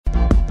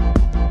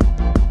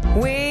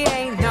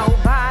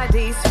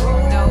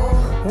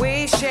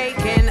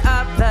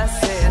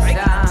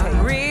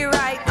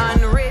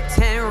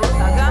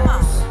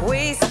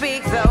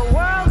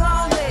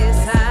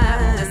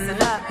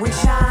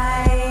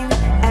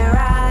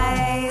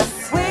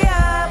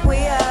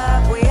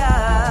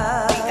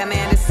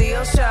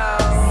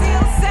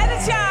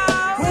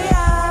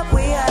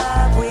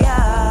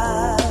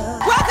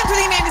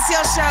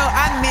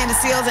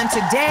and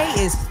today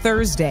is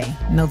Thursday,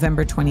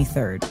 November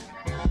 23rd.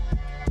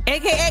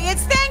 AKA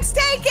it's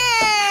Thanks-taking!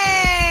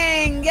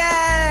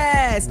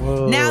 Yes!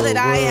 Whoa, now that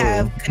I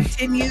have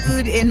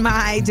continued in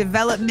my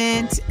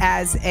development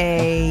as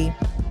a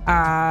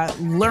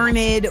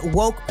learned,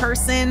 woke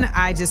person,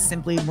 I just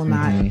simply will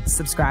not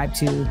subscribe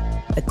to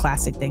the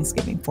classic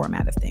Thanksgiving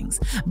format of things.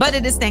 But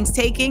it is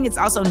Thanks-taking. It's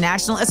also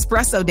National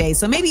Espresso Day.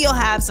 So maybe you'll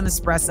have some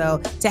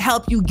espresso to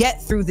help you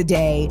get through the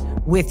day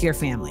with your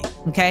family.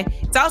 Okay?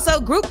 It's also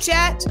Group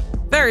Chat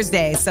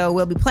Thursday. So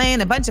we'll be playing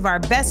a bunch of our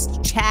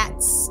best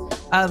chats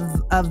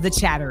of the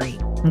chattery.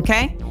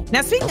 Okay?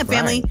 Now, speaking of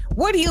family,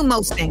 what are you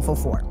most thankful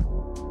for?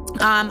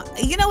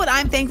 You know what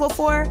I'm thankful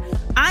for?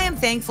 I am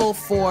thankful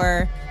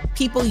for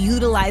people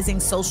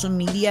utilizing social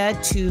media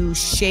to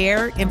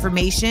share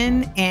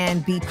information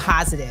and be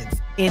positive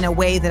in a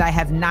way that I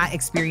have not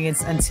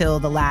experienced until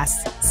the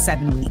last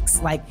 7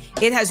 weeks. Like,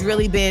 it has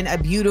really been a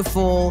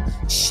beautiful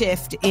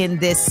shift in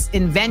this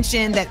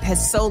invention that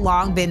has so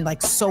long been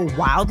like so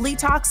wildly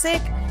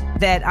toxic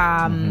that,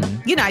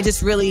 you know,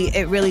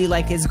 it really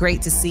like is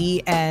great to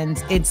see.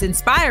 And it's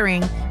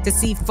inspiring to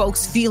see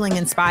folks feeling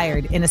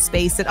inspired in a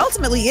space that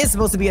ultimately is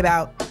supposed to be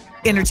about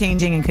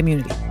interchanging and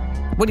community.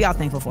 What are y'all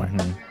thankful for?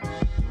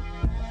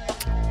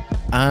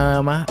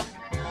 I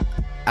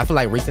feel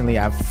like recently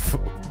I've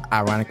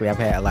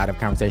had a lot of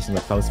conversations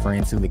with close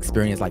friends who've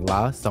experienced like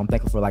loss. So I'm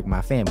thankful for like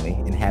my family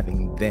and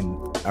having them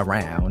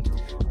around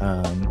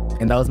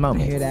in those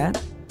moments.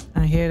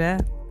 I hear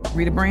that.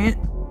 Rita Brandt?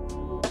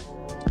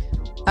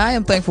 I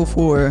am thankful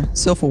for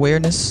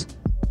self-awareness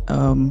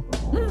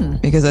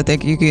because I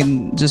think you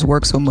can just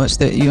work so much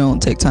that you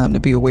don't take time to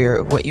be aware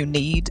of what you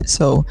need.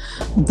 So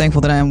I'm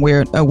thankful that I am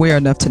aware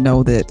enough to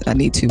know that I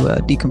need to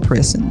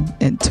decompress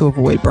and to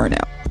avoid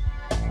burnout.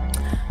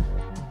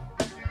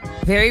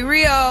 Very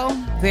real.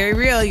 Very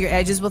real. Your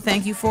edges will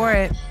thank you for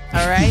it.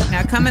 All right.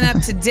 Now, coming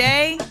up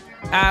today,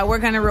 we're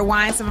going to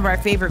rewind some of our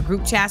favorite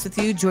group chats with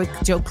you.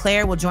 Joe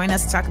Claire will join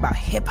us to talk about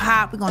hip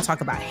hop. We're going to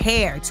talk about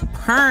hair, to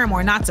perm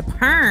or not to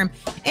perm,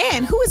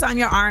 and who is on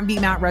your R&B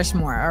Mount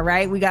Rushmore. All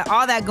right. We got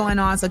all that going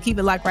on. So keep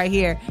it locked right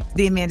here to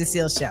the Amanda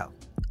Seales Show.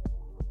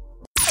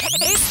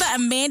 It's the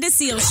Amanda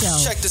Seales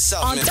Show. Check this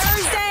out, On man.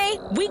 Thursday,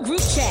 we group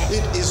chat.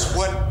 It is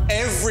what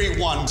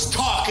everyone's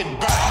talking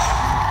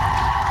about.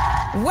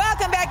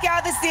 Welcome back,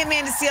 y'all. This is the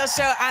Amanda Seales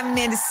Show. I'm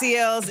Amanda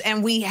Seales,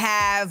 and we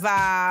have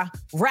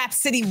Rap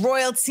City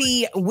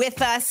royalty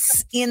with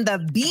us in the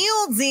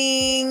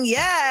building.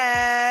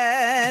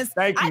 Yes.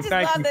 Thank you. I just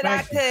love that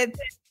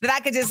I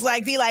could just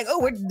like be like,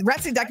 oh, we're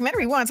Rap City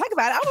documentary. We want to talk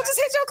about it. I will just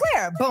hit Joe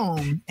Claire.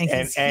 Boom. And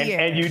he's here.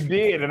 And you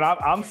did. And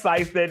I'm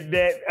psyched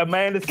that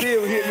Amanda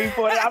Seales hit me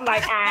for that. I'm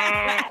like,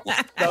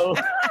 So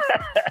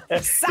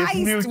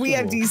psyched. We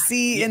have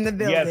DC in the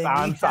building. Yes,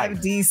 I'm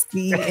psyched.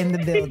 We have DC in the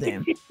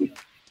building.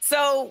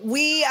 So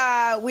we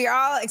are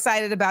all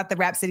excited about the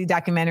Rap City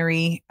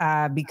documentary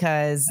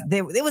because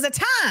there was a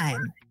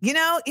time, you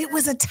know, it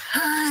was a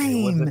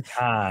time.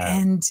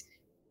 And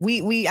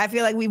I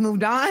feel like we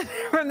moved on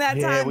from that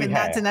time and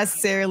not to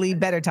necessarily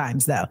better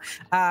times though.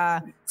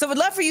 So we'd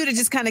love for you to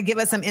just kind of give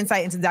us some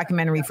insight into the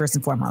documentary first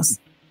and foremost.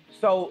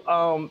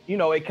 So, you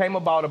know, it came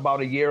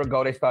about a year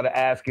ago. They started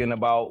asking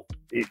about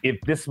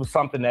if this was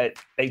something that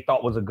they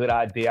thought was a good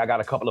idea. I got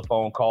a couple of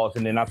phone calls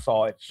and then I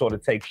saw it sort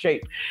of take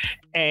shape.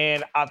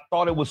 And I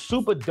thought it was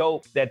super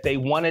dope that they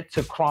wanted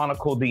to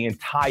chronicle the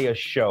entire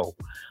show.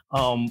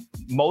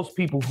 Most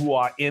people who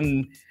are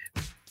in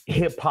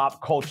hip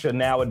hop culture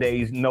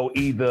nowadays know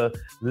either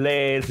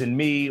Les and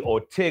me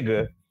or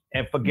Tigger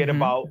and forget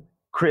about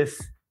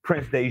Chris,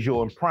 Prince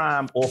Dejour and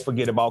Prime, or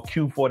forget about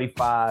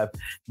Q45,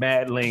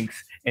 Mad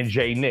Links, and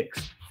Jay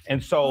Nix.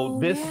 And so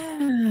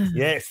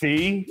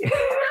see?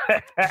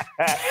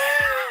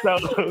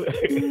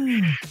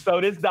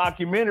 So this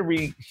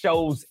documentary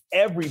shows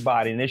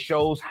everybody, and it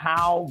shows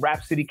how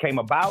Rap City came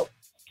about,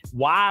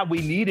 why we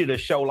needed a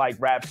show like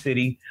Rap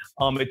City.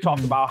 It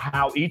talks about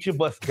how each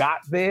of us got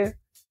there,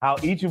 how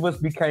each of us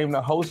became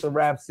the host of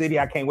Rap City.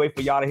 I can't wait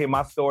for y'all to hear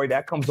my story.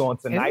 That comes on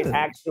tonight,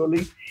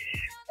 actually.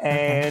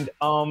 And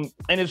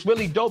it's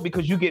really dope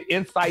because you get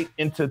insight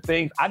into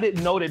things. I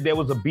didn't know that there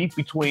was a beef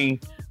between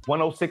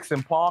 106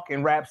 and Park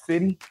and Rap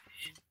City.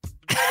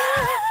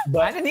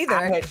 But I didn't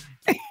either.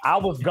 I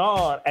was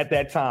gone at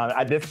that time.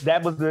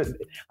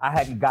 I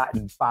hadn't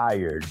gotten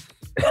fired.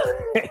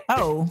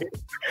 Oh,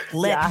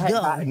 I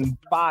hadn't gotten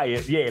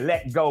fired. Yeah,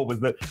 let go was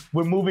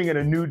we're moving in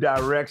a new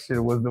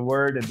direction was the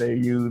word that they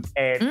used.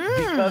 And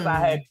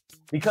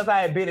because I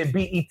had been at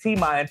BET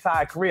my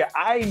entire career,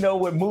 I didn't know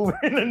what moving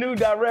in a new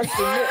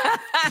direction meant.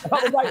 I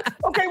was like,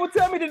 okay, well,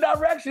 tell me the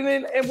direction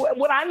and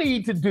what I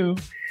need to do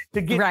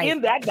to get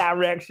in that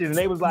direction. And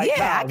they was like,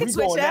 nah, we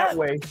going that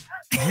way.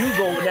 You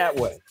going that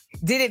way.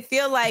 Did it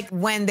feel like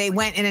when they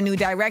went in a new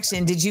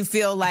direction, did you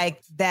feel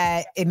like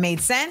that it made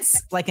sense?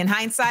 Like in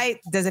hindsight,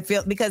 does it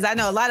feel, because I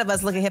know a lot of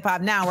us look at hip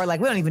hop now, we're like,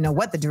 we don't even know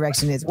what the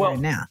direction is we're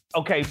in now.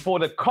 Okay, for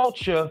the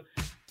culture,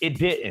 it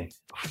didn't.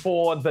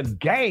 For the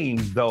game,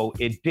 though,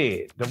 it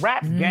did. The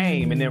rap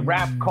game and then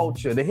rap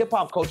culture, the hip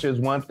hop culture is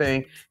one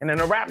thing, and then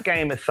the rap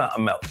game is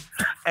something else.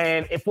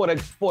 And for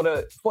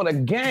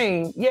the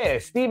game, yeah,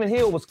 Stephen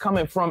Hill was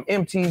coming from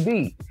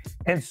MTV,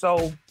 and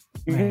so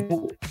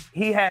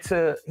he had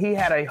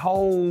a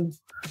whole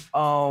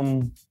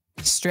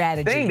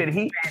strategy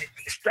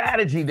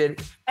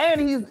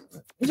and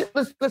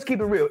let's keep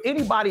it real.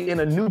 Anybody in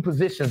a new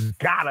position's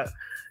gotta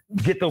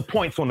get those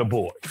points on the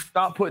board.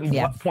 Start putting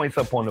points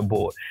up on the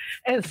board.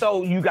 And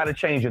so you got to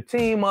change your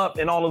team up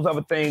and all those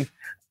other things.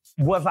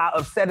 Was I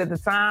upset at the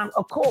time?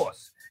 Of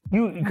course.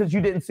 Because you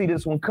didn't see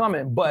this one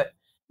coming, but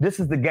this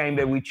is the game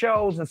that we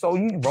chose, and so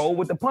you roll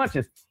with the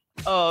punches.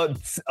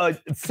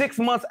 6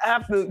 months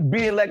after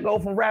being let go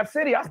from Rap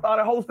City, I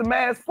started hosting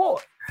Mad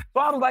Sports.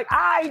 So I was like, all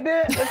right,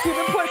 then, let's keep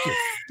it pushing.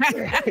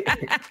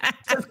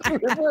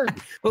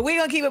 Well, we're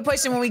going to keep it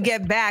pushing when we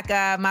get back.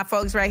 My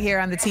folks right here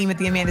on the team at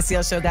the Amanda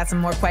Seales Show got some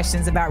more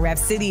questions about Rap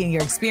City and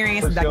your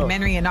experience and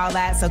documentary and all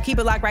that. So keep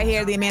it locked right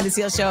here at the Amanda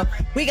Seales Show.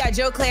 We got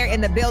Joe Clair in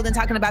the building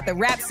talking about the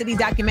Rap City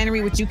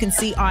documentary, which you can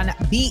see on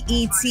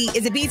BET.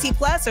 Is it BET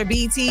Plus or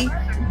BET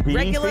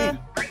Regular?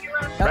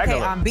 Okay,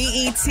 on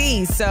BET.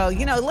 So,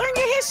 learn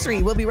your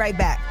history. We'll be right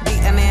back. The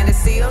Amanda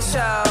Seales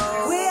Show.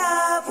 We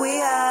up.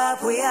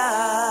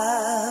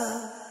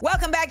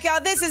 Welcome back,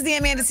 y'all. This is the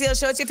Amanda Seales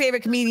Show. It's your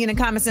favorite comedian and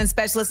common sense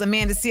specialist,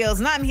 Amanda Seales.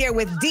 And I'm here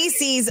with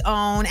DC's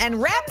own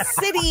and Rap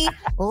City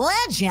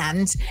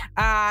legend,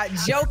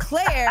 Joe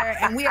Clair.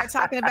 And we are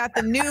talking about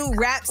the new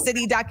Rap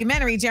City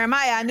documentary.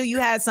 Jeremiah, I knew you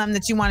had something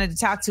that you wanted to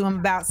talk to him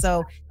about.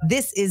 So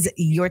this is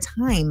your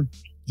time.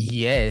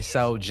 Yeah,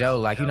 so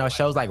Joe,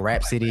 shows like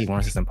Rap City,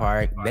 Warren System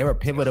Park, they were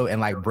pivotal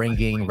in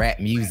bringing rap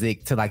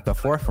music to the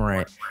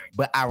forefront.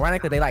 But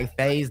ironically, they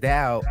phased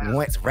out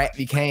once rap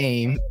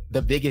became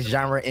the biggest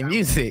genre in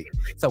music.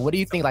 So what do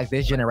you think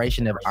this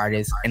generation of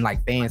artists and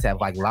fans have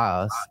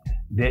lost?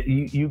 That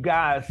you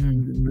guys,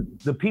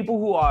 the people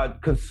who are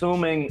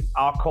consuming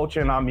our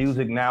culture and our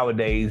music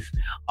nowadays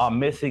are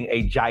missing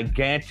a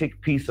gigantic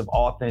piece of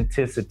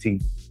authenticity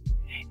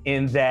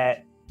in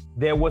that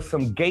there was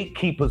some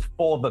gatekeepers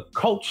for the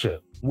culture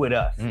with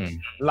us.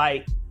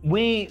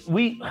 We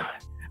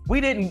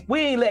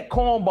ain't let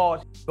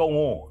cornballs go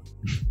on.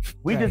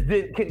 We just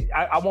did.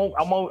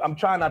 I'm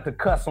trying not to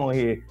cuss on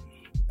here,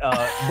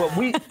 but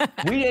we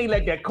ain't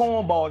let that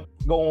cornball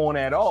go on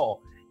at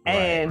all.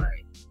 And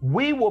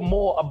we were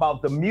more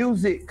about the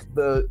music,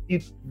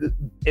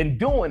 and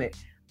doing it.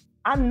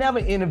 I never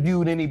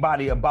interviewed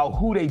anybody about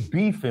who they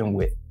beefing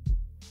with.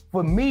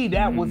 For me,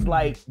 that was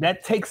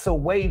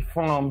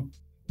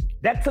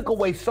that took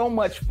away so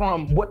much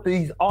from what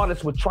these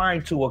artists were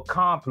trying to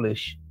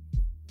accomplish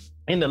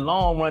in the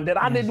long run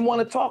that I didn't want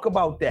to talk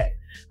about that.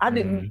 I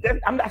didn't.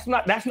 That's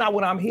not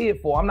what I'm here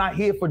for. I'm not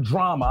here for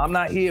drama. I'm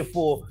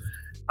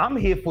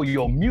here for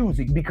your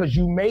music, because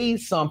you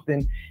made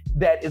something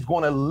that is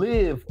going to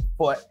live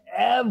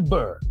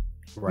forever.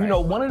 Right.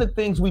 One of the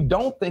things we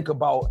don't think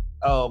about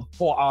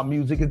for our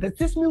music is that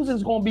this music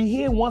is going to be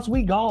here once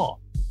we gone.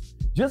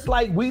 Just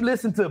like we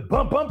listen to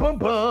bum bum bum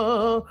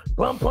bum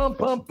bum bum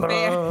bum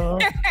bum,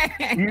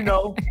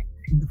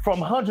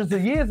 from hundreds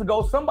of years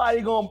ago,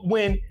 somebody gonna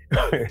when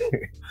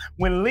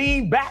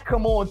Lean Back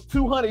come on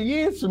 200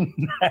 years from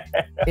now.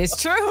 It's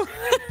true.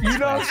 You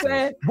know what I'm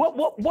saying?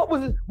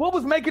 What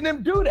was making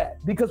them do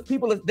that? Because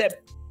people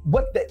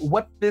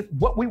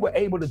what we were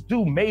able to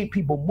do made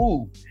people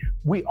move.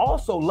 We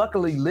also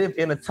luckily live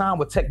in a time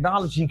where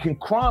technology can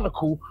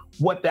chronicle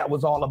what that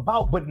was all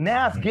about. But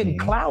now it's getting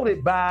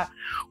clouded by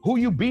who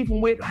you beefing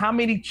with, how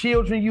many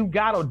children you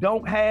got or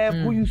don't have,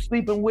 who you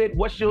sleeping with,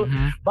 what's your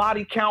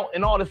body count,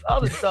 and all this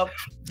other stuff.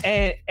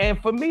 And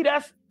for me,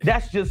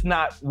 that's just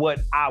not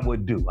what I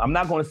would do. I'm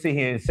not going to sit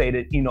here and say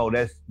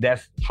that,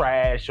 that's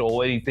trash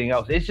or anything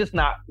else. It's just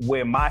not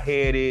where my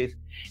head is.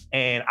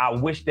 And I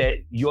wish that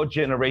your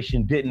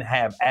generation didn't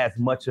have as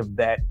much of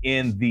that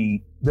in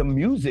the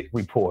music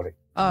reporting.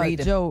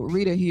 Rita. Joe,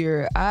 Rita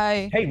here.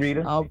 Hey,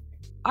 Rita.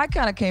 I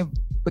kind of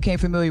became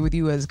familiar with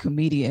you as a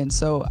comedian.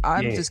 So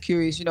I'm just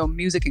curious,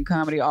 music and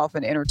comedy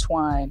often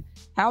intertwine.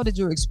 How did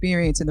your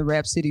experience in the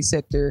Rap City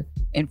sector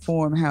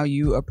inform how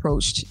you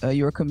approached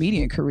your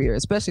comedian career,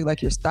 especially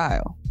your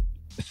style?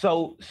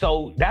 So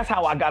that's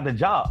how I got the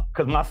job,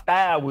 because my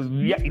style was,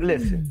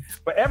 listen,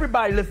 for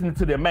everybody listening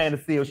to the Amanda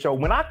Seales Show,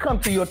 when I come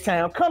to your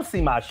town, come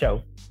see my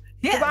show.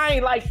 Because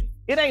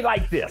it ain't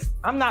like this.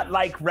 I'm not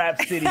like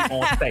Rap City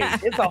on stage.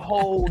 It's a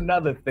whole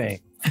nother thing.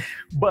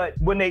 But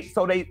when they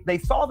saw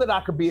that I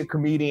could be a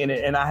comedian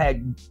and I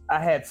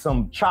had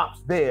some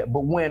chops there,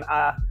 but when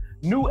I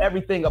knew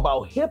everything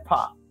about hip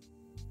hop,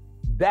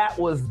 that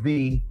was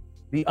the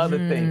other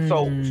thing.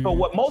 So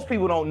what most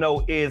people don't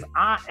know is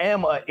I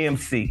am a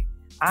MC.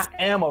 I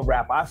am a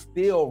rapper. I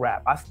still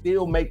rap. I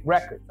still make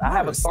records. I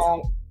have a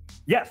song.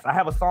 Yes, I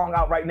have a song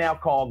out right now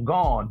called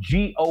Gone,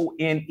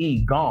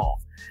 Gone, Gone.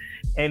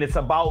 And it's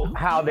about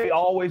how they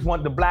always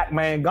want the black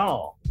man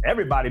gone.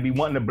 everybody be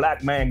wanting the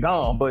black man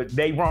gone, but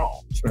they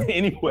wrong.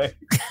 Anyway,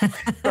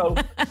 so,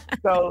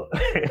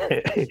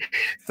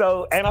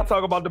 and I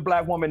talk about the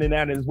black woman in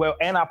that as well,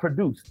 and I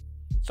produced.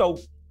 So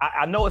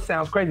I know it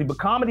sounds crazy, but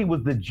comedy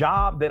was the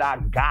job that I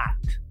got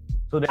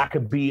so that I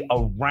could be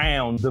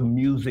around the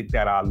music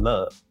that I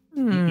love.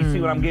 You see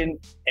what I'm getting?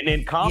 And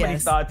then comedy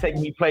started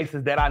taking me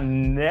places that I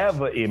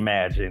never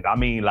imagined. I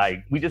mean,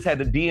 like, we just had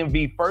the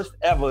DMV first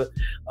ever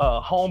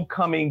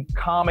homecoming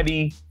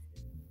comedy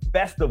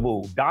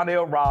festival.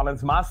 Donnell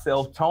Rollins,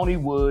 myself, Tony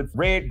Woods,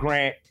 Red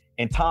Grant,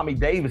 and Tommy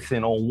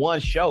Davidson on one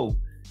show.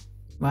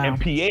 Wow.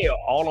 And Pierre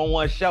all on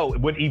one show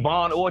with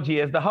Yvonne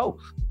Orji as the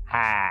host.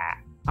 Ha.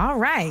 All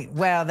right.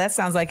 Well, that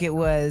sounds like it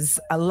was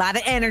a lot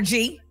of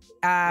energy.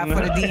 For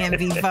the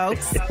DMV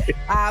folks.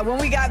 When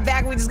we got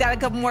back, we just got a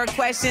couple more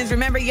questions.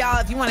 Remember, y'all,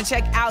 if you want to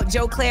check out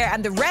Joe Clair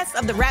and the rest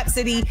of the Rap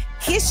City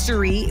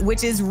history,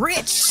 which is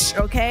rich,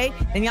 okay?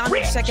 Then y'all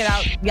need to check it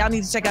out. Y'all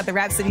need to check out the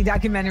Rap City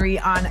documentary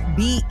on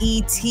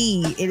BET.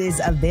 It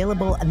is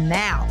available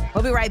now.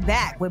 We'll be right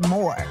back with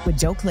more with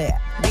Joe Clair.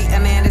 The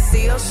Amanda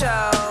Seales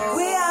Show.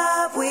 We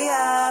up.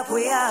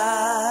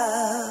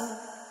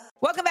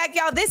 Welcome back,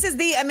 y'all. This is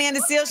the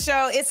Amanda Seales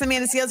Show. It's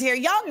Amanda Seales here.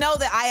 Y'all know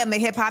that I am a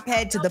hip hop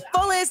head to the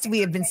fullest. We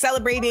have been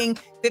celebrating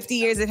 50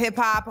 years of hip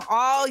hop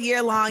all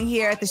year long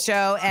here at the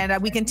show.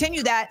 And we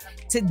continue that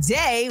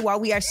today while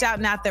we are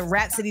shouting out the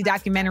Rap City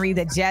documentary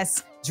that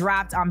just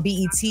dropped on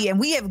BET. And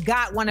we have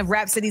got one of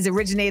Rap City's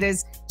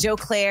originators, Joe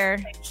Clair,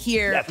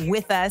 here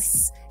with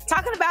us.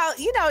 Talking about,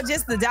 you know,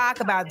 just the doc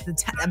about the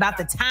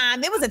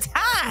time. It was a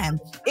time.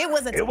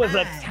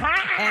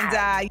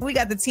 And we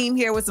got the team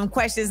here with some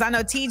questions. I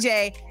know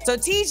TJ. So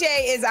TJ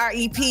is our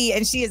EP,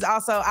 and she is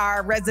also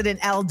our resident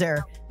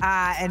elder.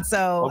 And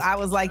so I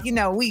was like, you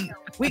know, we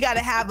got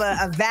to have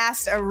a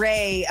vast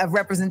array of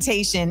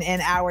representation in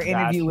our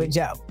interview with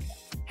Joe.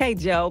 Hey,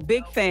 Joe,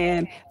 big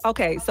fan.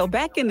 Okay, so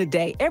back in the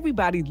day,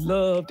 everybody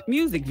loved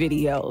music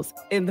videos.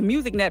 And the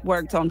music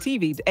networks on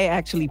TV, they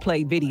actually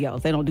played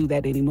videos. They don't do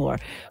that anymore.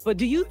 But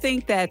do you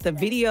think that the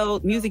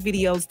music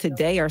videos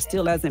today are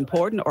still as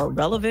important or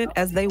relevant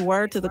as they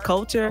were to the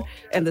culture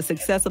and the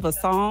success of a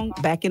song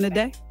back in the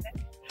day?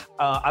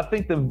 I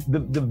think the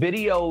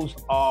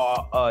videos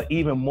are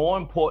even more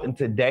important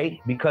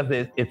today because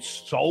it's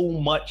so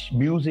much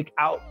music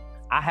out.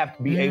 I have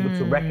to be able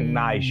to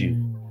recognize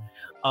you.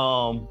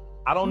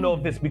 I don't know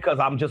if it's because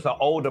I'm just an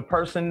older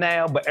person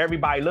now, but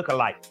everybody look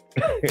alike.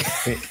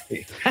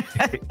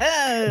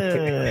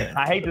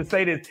 I hate to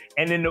say this.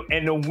 And then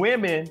the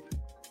women,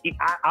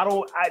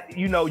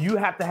 you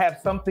have to have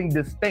something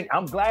distinct.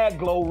 I'm glad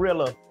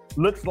Glorilla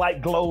looks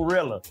like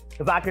Glorilla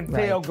because I can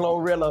tell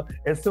Glorilla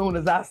as soon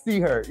as I see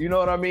her. You know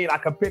what I mean? I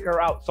can pick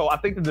her out. So I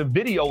think that the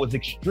video is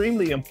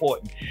extremely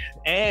important.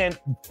 And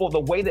for the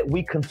way that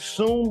we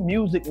consume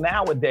music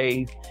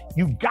nowadays,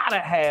 you gotta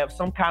have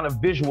some kind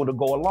of visual to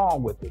go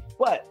along with it.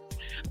 But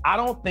I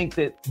don't think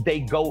that they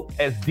go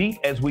as deep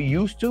as we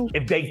used to.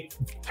 If they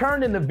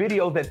turn in the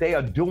videos that they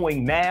are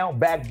doing now,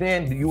 back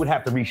then, you would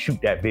have to reshoot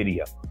that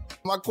video.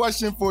 My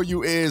question for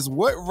you is,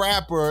 what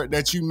rapper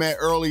that you met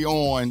early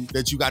on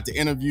that you got to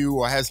interview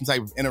or had some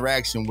type of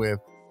interaction with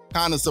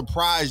kind of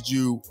surprised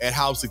you at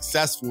how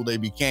successful they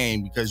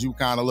became? Because you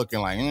kind of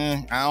looking like,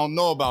 I don't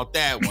know about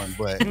that one,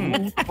 but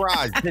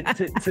surprised.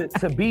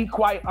 To be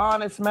quite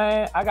honest,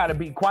 man, I got to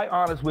be quite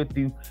honest with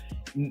you.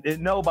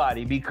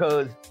 Nobody,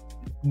 because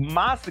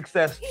my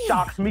success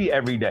shocks me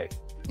every day.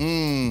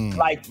 All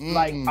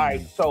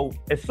right, so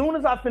as soon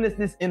as I finish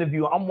this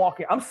interview,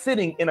 I'm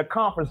sitting in a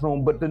conference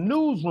room, but the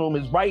newsroom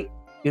is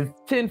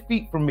 10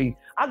 feet from me.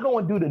 I go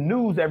and do the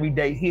news every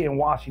day here in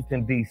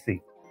Washington, D.C.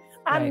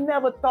 I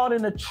never thought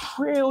in a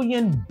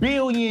trillion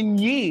billion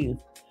years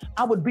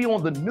I would be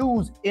on the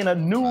news in a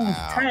news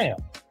town.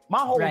 My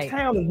whole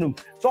town is news.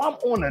 So I'm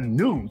on the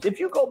news. If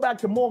you go back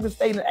to Morgan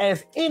State and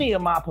ask any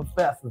of my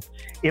professors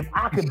if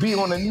I could be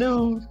on the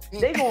news,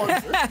 they going,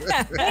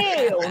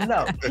 hell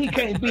no, he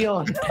can't be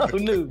on no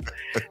news.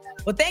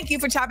 Well, thank you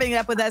for chopping it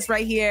up with us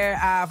right here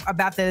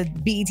about the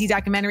BET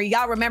documentary.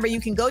 Y'all remember, you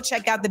can go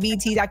check out the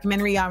BET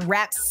documentary on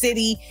Rap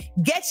City.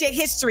 Get your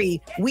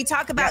history. We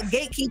talk about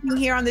gatekeeping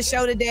here on the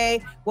show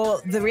today.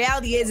 Well, the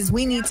reality is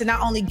we need to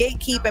not only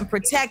gatekeep and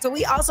protect, but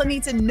we also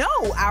need to know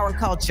our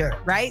culture,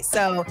 right?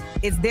 So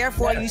it's there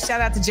for you. Shout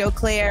out to Joe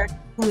Clair,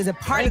 who is a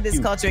part of this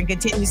culture and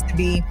continues to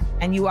be.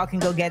 And you all can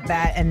go get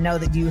that and know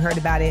that you heard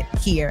about it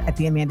here at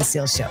The Amanda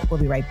Seales Show. We'll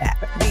be right back.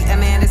 The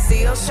Amanda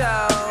Seales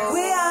Show. We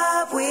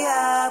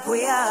up.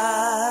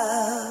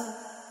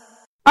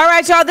 All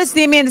right, y'all, this is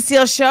The Amanda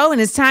Seales Show, and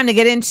it's time to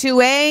get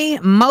into a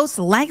Most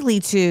Likely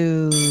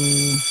To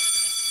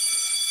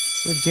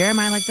with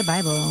Jeremiah Like the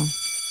Bible.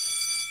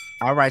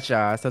 All right,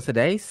 y'all. So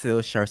today's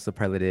Seales Show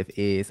superlative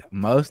is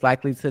most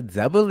likely to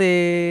double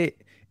it.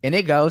 And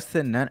it goes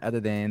to none other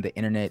than the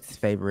internet's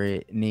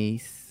favorite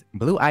niece,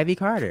 Blue Ivy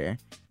Carter.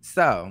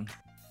 So,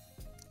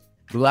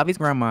 Blue Ivy's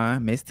grandma,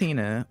 Miss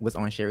Tina, was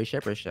on Sherri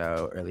Shepherd's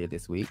show earlier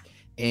this week.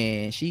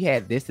 And she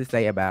had this to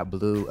say about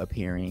Blue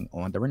appearing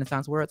on the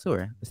Renaissance World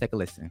Tour. Let's take a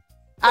listen.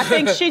 I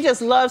think she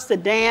just loves to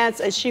dance,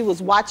 and she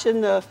was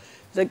watching the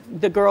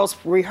girls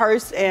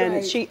rehearse,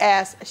 and she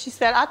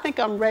said, I think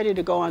I'm ready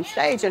to go on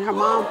stage. And her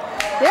mom,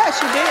 she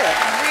did.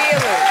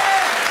 Really?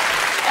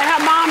 And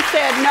her mom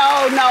said,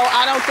 no,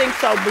 I don't think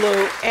so,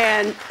 Blue.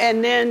 And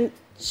then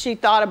she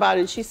thought about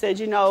it. She said,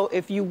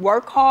 if you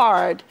work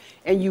hard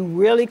and you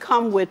really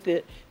come with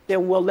it,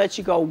 then we'll let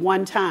you go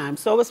one time.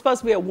 So it was supposed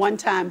to be a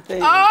one-time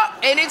thing. Oh,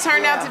 and it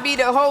turned out to be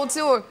the whole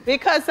tour.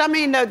 Because, I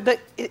mean,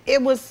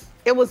 it was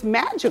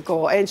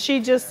magical. And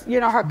she just,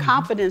 her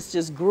confidence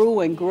just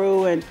grew and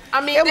grew. And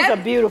it was a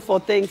beautiful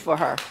thing for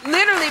her.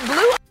 Literally,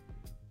 Blue.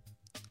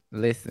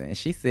 Listen,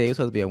 she said it was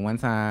supposed to be a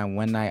one-time,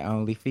 one-night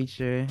only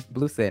feature.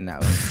 Blue said no.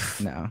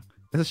 No.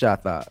 This is what y'all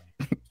thought.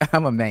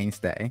 I'm a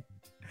mainstay.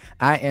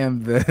 I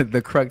am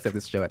the crux of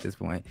this show at this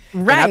point.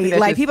 Right.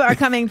 Like, people are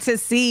coming to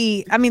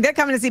see, they're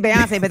coming to see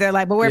Beyonce, but they're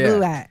like, but where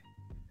Blue at?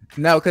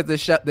 No, because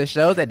the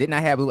shows that did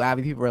not have Blue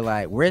Ivy, people were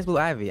like, where's Blue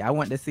Ivy? I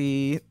want to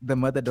see the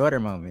mother-daughter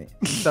moment.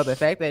 So the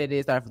fact that it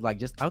is started like,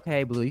 just,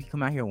 okay, Blue, you can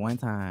come out here one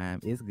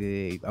time. It's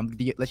good. I'm going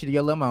to let you do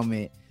your little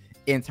moment.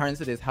 And turns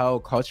to this whole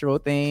cultural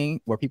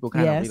thing where people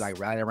kind of be like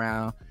rally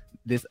around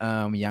this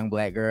young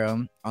Black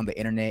girl on the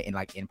internet and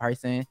like in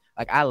person.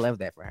 Like, I love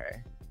that for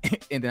her.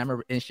 And then I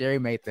remember, and Sherry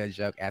made the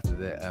joke after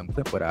the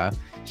clip went off.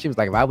 She was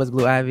like, if I was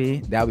Blue Ivy,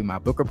 that would be my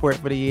book report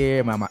for the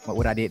year, my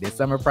what I did this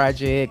summer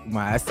project,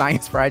 my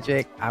science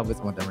project. I was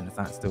on the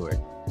Renaissance tour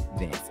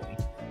dancing.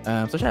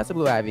 So shout out to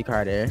Blue Ivy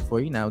Carter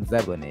for,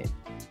 doubling it.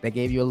 They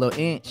gave you a little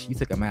inch, you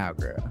took a mile,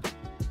 girl.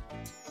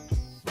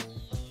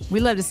 We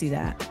love to see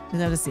that. We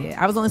love to see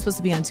it. I was only supposed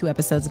to be on 2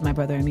 episodes of My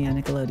Brother and Me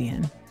on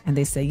Nickelodeon. And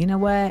they say, you know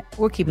what?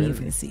 We're keeping you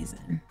for the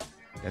season.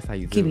 That's how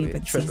you do keeping it. You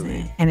for the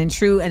season. And in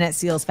true Annette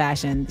Seals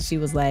fashion, she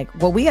was like,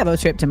 well, we have a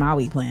trip to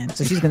Maui planned,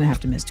 so she's going to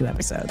have to miss 2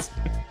 episodes.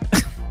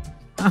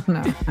 Oh,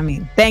 no.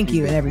 Thank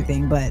you and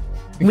everything, but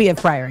we have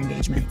prior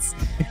engagements.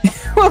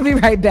 We'll be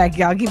right back,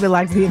 y'all. Keep it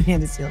locked to The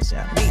Amanda Seales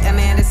Show. The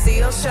Amanda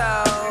Seales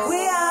Show.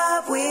 We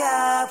up, we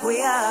up,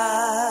 we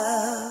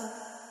up.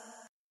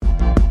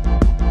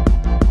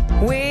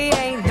 We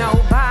ain't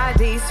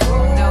nobody's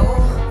fool.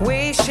 No.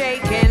 We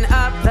shaking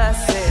up the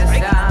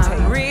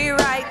system.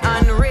 Rewrite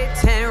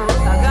unwritten rules.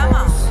 Come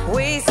on.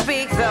 We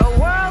speak, the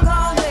world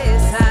gon'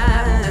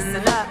 listen.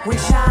 Listen up. We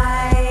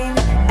shine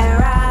and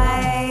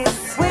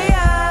rise. We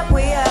up,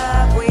 we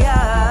up, we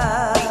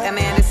up. The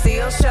Amanda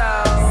Seales Show.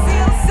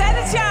 Seales said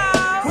it,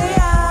 y'all. We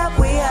up,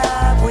 we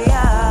up, we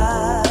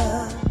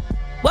up.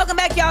 Welcome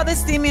back, y'all. This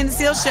is the Amanda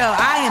Seales Show.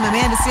 I am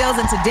Amanda Seales,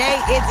 and today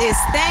it is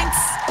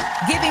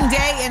Thanksgiving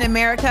Day in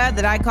America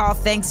that I call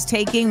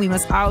Thanks-taking. We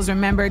must always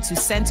remember to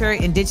center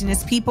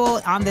Indigenous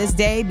people on this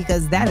day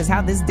because that is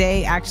how this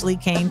day actually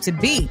came to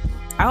be.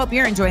 I hope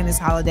you're enjoying this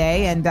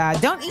holiday and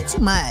don't eat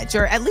too much,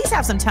 or at least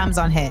have some Tums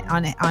on hand. You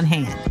know what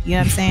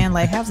I'm saying?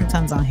 Like, have some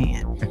Tums on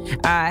hand.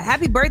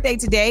 Happy birthday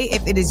today,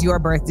 if it is your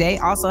birthday.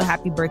 Also,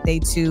 happy birthday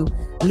to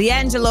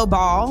LiAngelo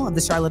Ball of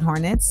the Charlotte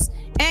Hornets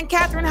and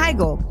Katherine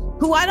Heigl,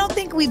 who I don't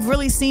think we've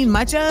really seen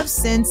much of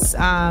since,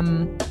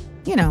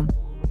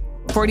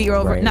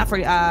 40-year-old, right. Not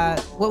 40,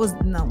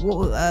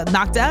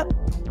 Knocked Up.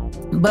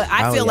 But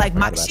I feel like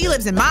she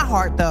lives in my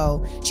heart,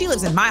 though. She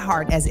lives in my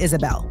heart as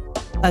Isabel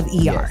of ER.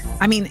 Yes.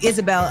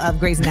 Isabel of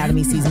Grey's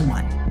Anatomy season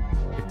 1.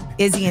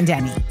 Izzy and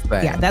Demi.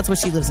 Right. Yeah, that's what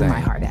she lives in my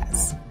heart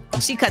as.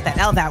 She cut that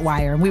LVAT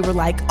wire, and we were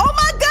like, oh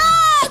my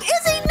God,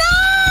 Izzy,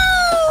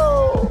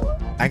 no!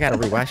 I gotta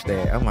rewatch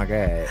that. Oh my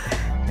God.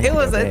 It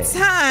was a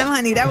time,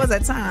 honey. That was a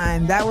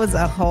time. That was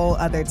a whole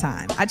other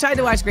time. I tried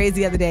to watch Grey's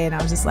the other day, and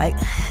I was just like,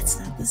 it's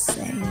not the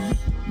same.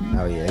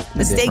 Oh, yeah.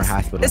 It's a different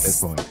hospital at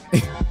this point.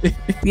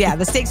 Yeah,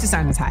 the stakes just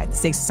aren't as high.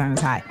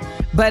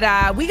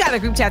 But we got a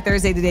group chat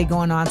Thursday today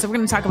going on, so we're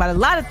going to talk about a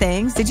lot of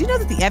things. Did you know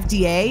that the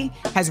FDA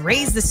has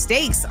raised the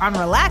stakes on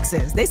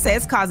relaxers? They say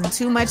it's causing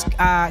too much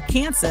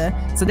cancer,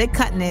 so they're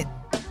cutting it.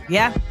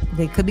 Yeah,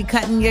 they could be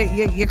cutting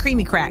your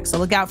creamy crack, so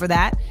look out for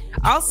that.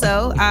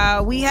 Also,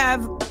 we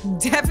have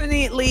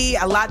definitely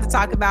a lot to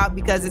talk about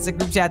because it's a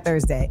group chat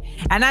Thursday.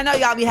 And I know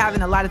y'all be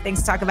having a lot of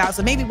things to talk about,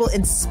 so maybe we'll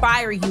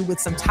inspire you with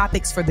some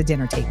topics for the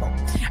dinner table.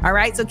 All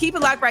right, so keep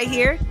it locked right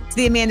here to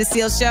the Amanda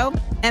Seales Show.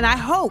 And I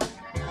hope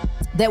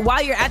that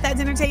while you're at that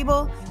dinner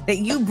table, that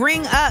you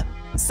bring up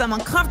some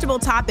uncomfortable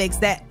topics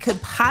that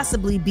could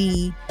possibly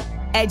be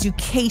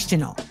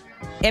educational.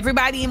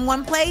 Everybody in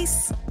one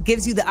place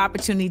gives you the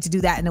opportunity to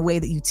do that in a way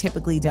that you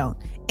typically don't.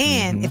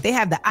 And if they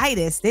have the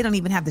itis, they don't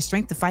even have the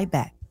strength to fight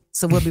back.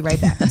 So we'll be right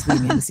back. It's the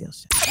Amanda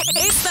Seales Show.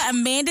 It's the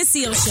Amanda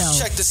Seales Show.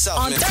 Check this out,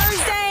 On man.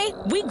 Thursday,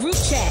 we group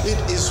chat. It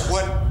is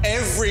what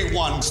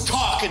everyone's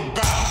talking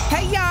about.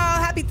 Hey,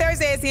 y'all. Happy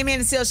Thursday. It's the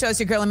Amanda Seales Show. It's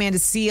your girl, Amanda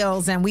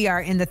Seales, and we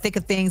are in the thick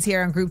of things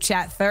here on Group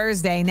Chat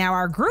Thursday. Now,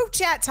 our group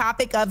chat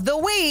topic of the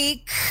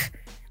week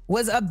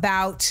was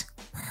about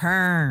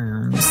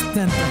perms.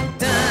 Dun, dun,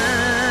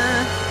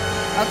 dun.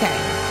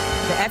 Okay.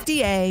 The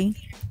FDA,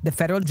 the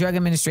Federal Drug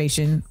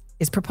Administration,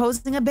 is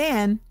proposing a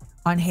ban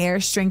on hair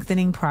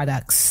strengthening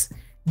products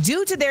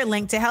due to their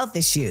link to health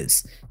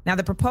issues. Now,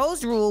 the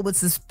proposed rule would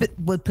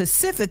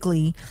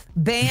specifically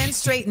ban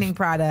straightening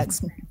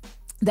products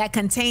that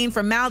contain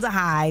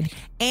formaldehyde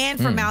and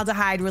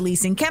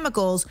formaldehyde-releasing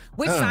chemicals,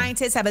 which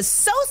scientists have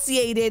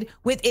associated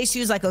with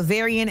issues like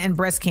ovarian and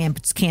breast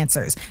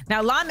cancers.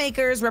 Now,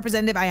 lawmakers,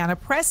 Representative Ayanna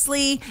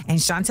Pressley and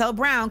Shontel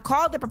Brown,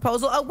 called the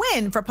proposal a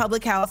win for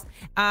public health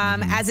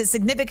as it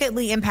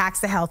significantly impacts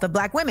the health of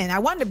Black women. I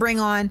wanted to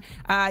bring on,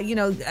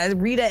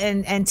 Rita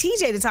and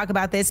TJ to talk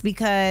about this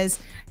because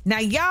now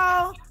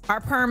y'all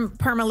are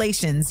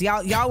permalations.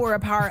 Y'all were a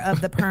part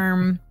of the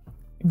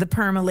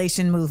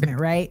permalation movement,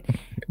 right?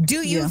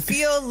 Do you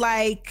feel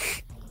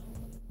like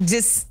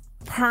just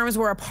perms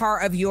were a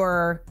part of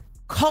your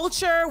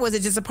culture? Was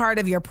it just a part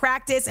of your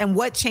practice? And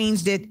what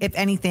changed it, if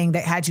anything,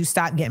 that had you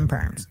stop getting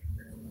perms?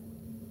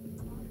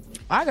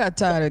 I got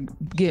tired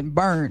of getting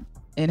burnt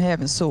and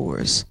having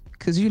sores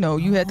because, you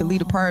had to leave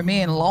the perm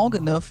in long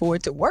enough for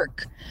it to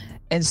work.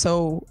 And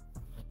so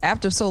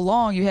after so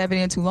long, you have it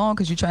in too long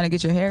because you're trying to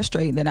get your hair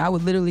straight. Then I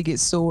would literally get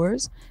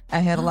sores. I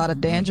had a lot of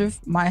dandruff.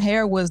 My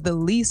hair was the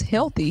least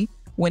healthy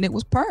when it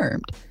was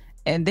permed.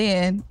 And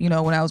then,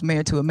 when I was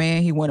married to a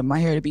man, he wanted my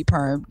hair to be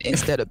permed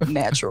instead of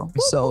natural.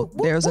 So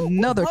there's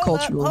another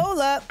cultural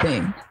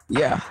thing.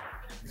 Yeah.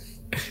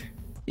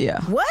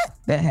 What?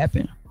 That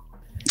happened.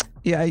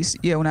 Yeah,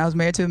 when I was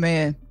married to a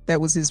man,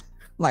 that was his,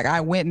 I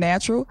went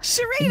natural.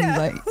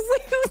 Sharita,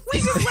 we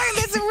just learned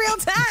this in real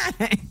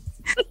time.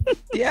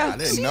 Yeah. I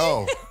didn't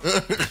know.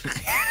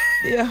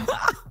 Yeah.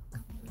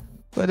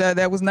 But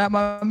that was not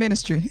my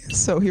ministry.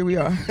 So here we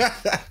are.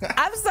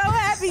 I'm so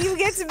happy you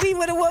get to be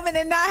with a woman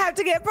and not have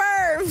to get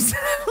perms.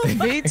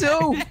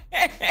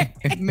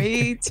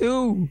 Me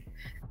too.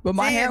 But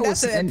my hair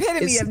was the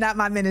epitome of not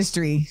my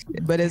ministry.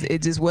 But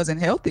it just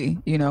wasn't healthy,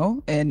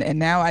 And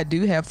now I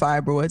do have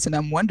fibroids, and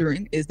I'm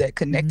wondering, is that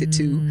connected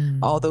to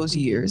all those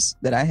years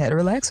that I had a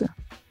relaxer?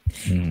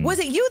 Was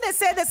it you that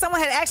said that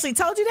someone had actually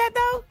told you that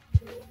though?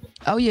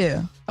 Oh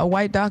yeah, a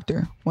white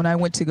doctor. When I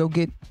went to go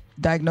get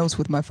diagnosed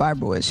with my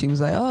fibroids, she was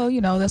like, "Oh,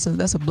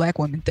 that's a Black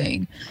woman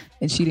thing,"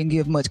 and she didn't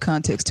give much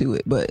context to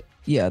it. But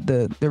yeah,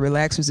 the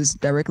relaxers is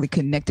directly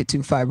connected to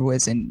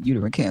fibroids and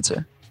uterine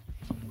cancer.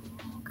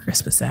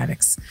 Crispus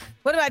Attucks.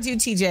 What about you,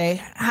 TJ?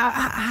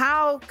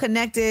 How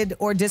connected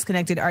or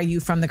disconnected are you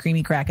from the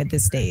creamy crack at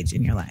this stage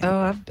in your life?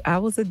 Oh, I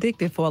was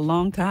addicted for a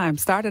long time.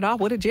 Started off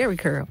with a Jerry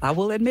curl. I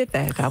will admit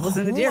that. I was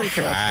in the Jerry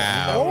curl.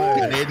 Wow.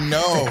 I didn't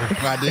know.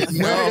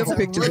 Where those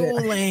pictures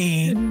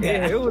rolling.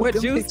 Yeah, it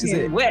was juicy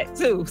and wet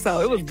too,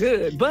 so it was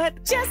good.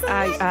 But just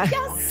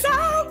you're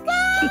so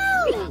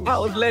good. I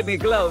was letting it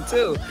glow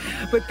too.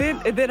 But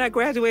then I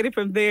graduated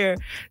from there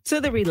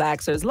to the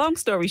relaxers. Long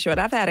story short,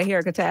 I've had a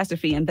hair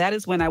catastrophe, and that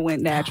is when I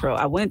went natural.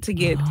 I went to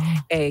get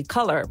a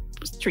color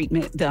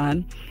treatment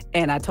done,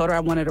 and I told her I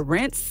wanted a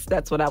rinse.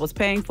 That's what I was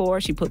paying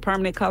for. She put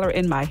permanent color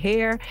in my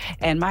hair,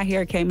 and my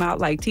hair came out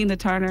like Tina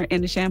Turner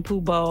in the shampoo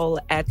bowl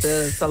at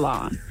the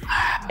salon.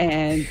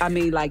 And I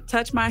mean,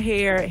 touch my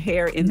hair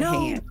in the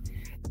hand.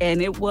 And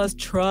it was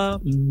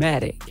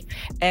traumatic.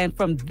 And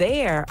from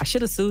there, I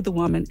should have sued the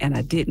woman, and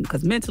I didn't,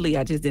 because mentally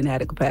I just didn't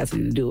have the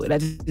capacity to do it. I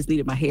just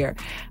needed my hair.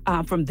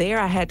 From there,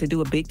 I had to do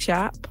a big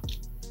chop.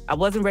 I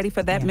wasn't ready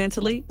for that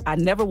mentally. I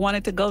never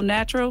wanted to go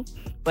natural,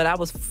 but I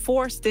was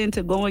forced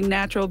into going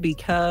natural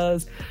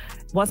because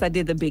once I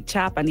did the big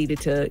chop,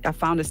 I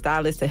found a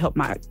stylist to help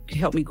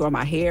me grow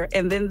my hair.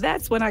 And then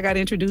that's when I got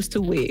introduced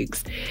to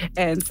wigs.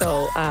 And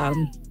so,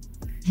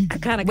 I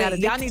kind of got it.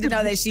 Y'all need to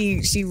know that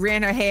she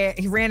ran her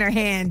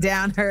hand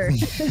down her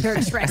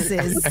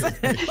tresses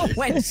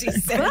when she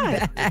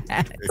said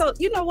that. So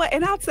you know what?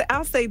 And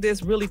I'll say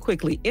this really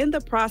quickly. In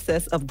the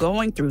process of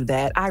going through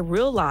that, I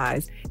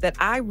realized that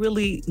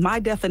my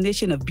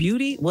definition of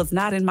beauty was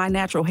not in my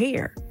natural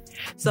hair.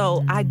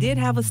 So I did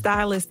have a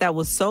stylist that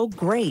was so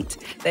great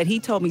that he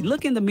told me,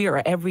 look in the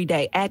mirror every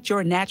day at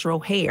your natural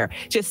hair.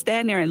 Just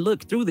stand there and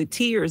look through the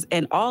tears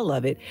and all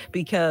of it,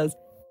 because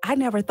I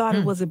never thought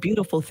it was a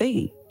beautiful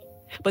thing.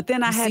 But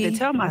then I had to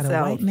tell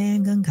myself, white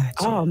man gun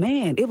got you. Oh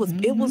man, it was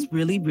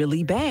really,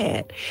 really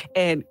bad.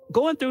 And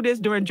going through this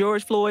during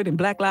George Floyd and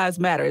Black Lives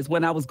Matter is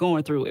when I was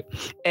going through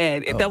it.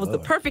 And that was the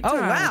perfect time.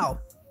 Oh, wow.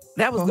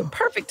 That was the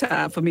perfect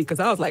time for me, because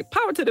I was like,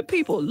 power to the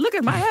people. Look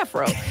at my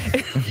afro.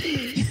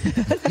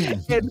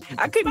 And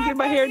I couldn't get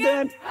my hair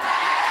done.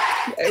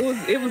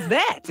 It was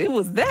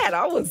that.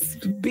 I was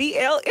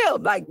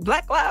BLL, like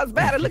Black Lives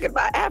Matter. Look at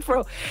my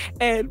afro.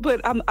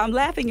 But I'm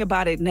laughing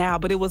about it now,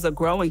 but it was a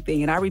growing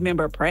thing. And I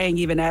remember praying,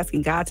 even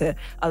asking God to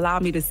allow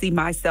me to see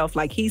myself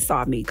like he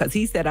saw me, because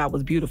he said I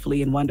was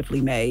beautifully and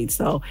wonderfully made.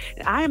 So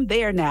I am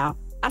there now.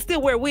 I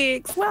still wear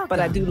wigs, but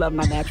I do love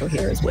my natural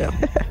hair as well.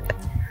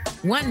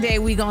 One day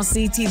we gonna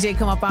see TJ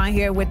come up on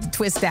here with the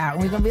twist out,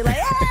 and we're gonna be like,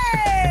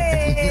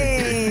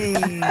 hey,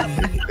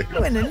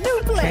 we're in a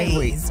new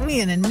place. We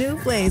in a new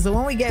place. So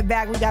when we get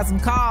back, we got some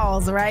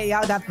calls, right?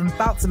 Y'all got some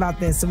thoughts about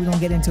this, so we're gonna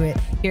get into it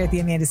here at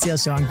the Amanda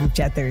Seales Show on Group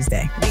Chat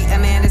Thursday. The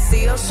Amanda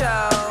Seales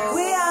Show.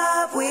 We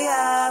up.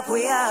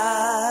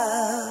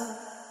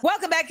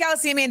 Welcome back, y'all.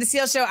 It's the Amanda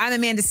Seales Show. I'm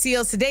Amanda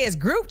Seales. Today is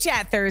Group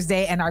Chat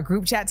Thursday, and our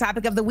group chat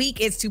topic of the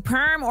week is to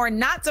perm or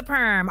not to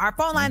perm. Our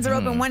phone lines are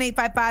open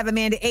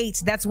 1-855-AMANDA-8.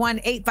 That's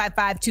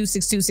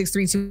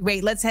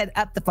 1-855-262-6328. Let's head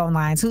up the phone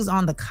lines. Who's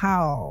on the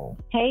call?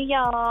 Hey,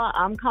 y'all.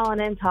 I'm calling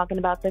in talking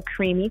about the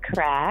creamy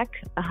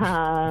crack.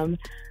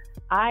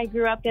 I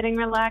grew up getting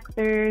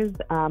relaxers.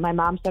 My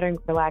mom started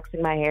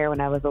relaxing my hair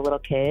when I was a little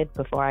kid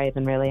before I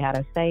even really had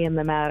a say in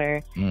the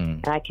matter.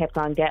 And I kept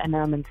on getting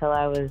them until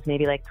I was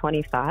maybe like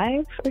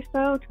 25 or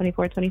so,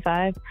 24,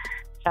 25.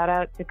 Shout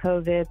out to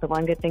COVID. The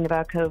one good thing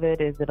about COVID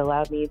is it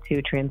allowed me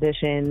to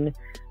transition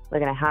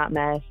looking a hot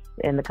mess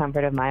in the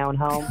comfort of my own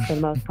home for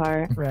the most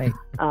part. Right.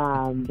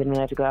 Didn't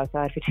really have to go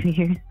outside for 2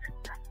 years.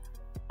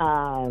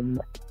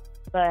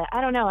 But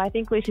I don't know. I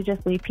think we should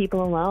just leave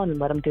people alone and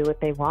let them do what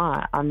they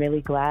want. I'm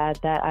really glad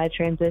that I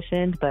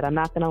transitioned, but I'm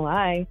not going to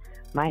lie.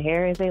 My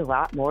hair is a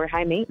lot more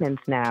high maintenance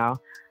now.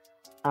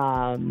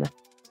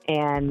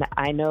 And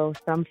I know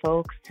some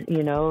folks,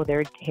 you know,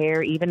 their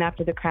hair, even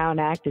after the Crown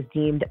Act, is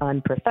deemed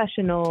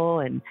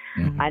unprofessional. And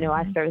I know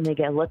I certainly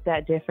get looked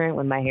at different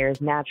when my hair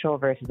is natural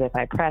versus if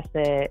I press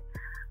it.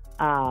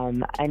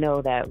 I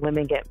know that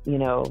women get, you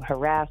know,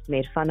 harassed,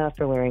 made fun of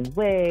for wearing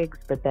wigs,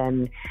 but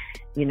then,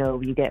 you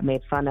know, you get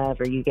made fun of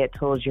or you get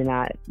told you're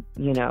not,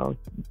 you know,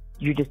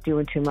 you're just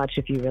doing too much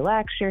if you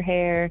relax your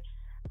hair.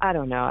 I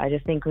don't know. I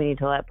just think we need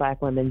to let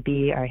Black women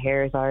be. Our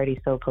hair is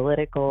already so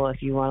political.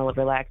 If you want to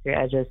relax your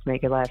edges,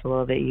 make your life a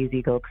little bit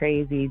easy, go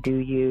crazy, do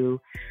you.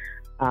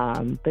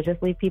 But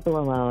just leave people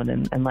alone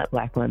and let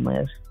Black women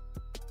live.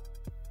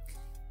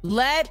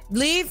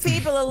 Leave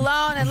people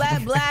alone and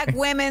let Black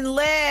women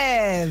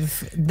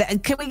live.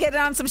 Can we get it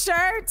on some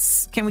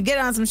shirts?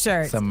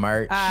 Some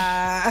merch.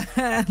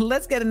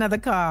 Let's get another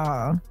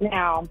call.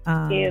 Now,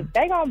 if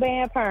they gonna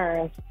ban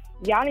perms,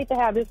 y'all need to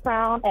have this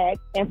Crown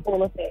Act in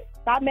full effect.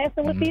 Stop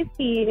messing with these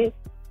kids.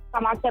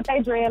 Come on, cut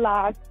their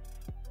dreadlocks.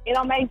 It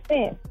don't make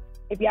sense.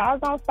 If y'all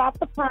gonna stop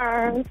the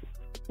perms,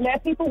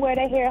 let people wear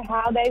their hair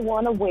how they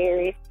want to wear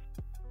it,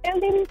 and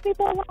leave these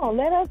people alone.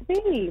 Let us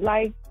be.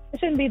 Like,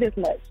 it shouldn't be this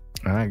much.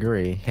 I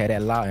agree. Had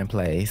that law in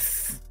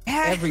place.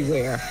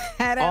 Everywhere.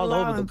 All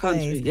over the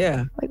country.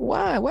 Yeah. Like,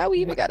 why? Why we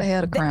even got to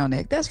have a Crown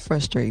Act? That's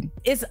frustrating.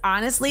 It's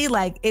honestly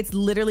like it's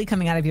literally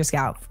coming out of your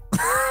scalp.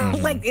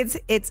 Like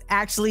it's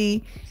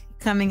actually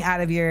coming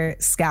out of your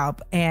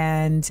scalp,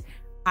 and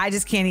I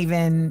just can't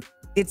even.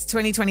 It's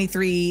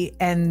 2023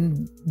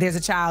 and there's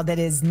a child that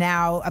is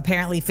now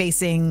apparently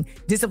facing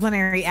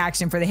disciplinary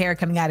action for the hair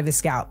coming out of his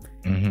scalp.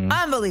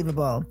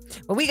 Unbelievable.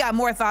 But we got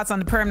more thoughts on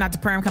the perm, not to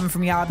perm coming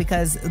from y'all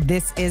because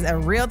this is a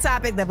real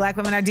topic that Black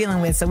women are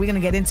dealing with. So we're going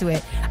to get into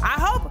it. I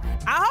hope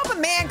a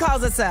man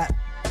calls us up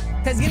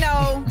because, you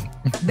know,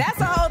 that's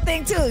the whole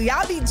thing too.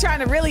 Y'all be trying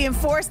to really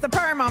enforce the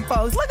perm on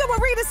folks. Look at what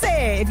Rita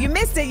said. If you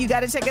missed it, you got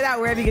to check it out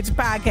wherever you get your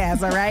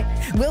podcasts, all right?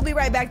 We'll be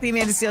right back to the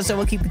Amanda Seales Show.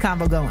 We'll keep the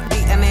combo going.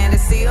 The Amanda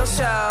Seales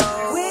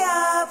Show. We up.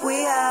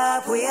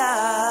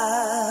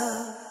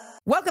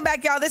 Welcome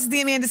back, y'all. This is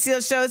the Amanda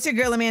Seales Show. It's your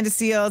girl, Amanda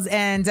Seales,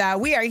 and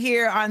we are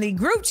here on the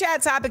group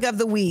chat topic of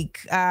the week.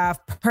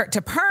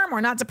 To perm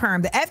or not to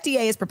perm, the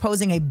FDA is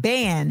proposing a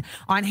ban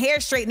on hair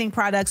straightening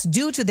products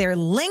due to their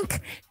link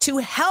to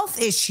health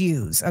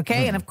issues.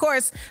 Okay, and of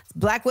course,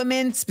 Black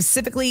women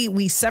specifically,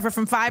 we suffer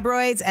from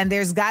fibroids, and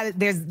there's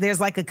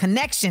like a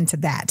connection to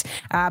that.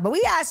 But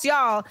we asked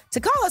y'all to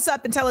call us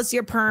up and tell us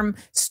your perm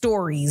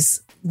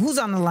stories. Who's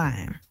on the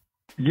line?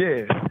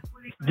 Yeah.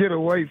 Get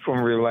away from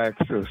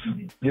relaxers.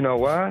 You know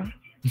why?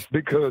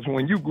 Because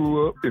when you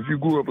grew up, if you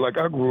grew up like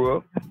I grew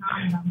up,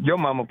 your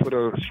mama put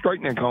a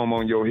straightening comb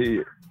on your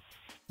head.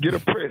 Get a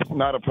press,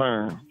 not a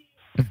perm.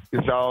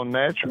 It's all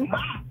natural,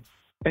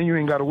 and you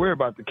ain't got to worry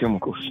about the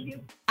chemicals.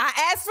 I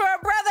asked for a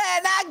brother,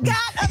 and I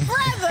got a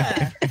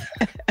brother.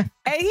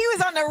 And he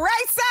was on the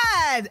right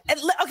side. And,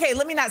 okay,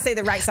 let me not say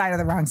the right side or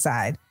the wrong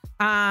side.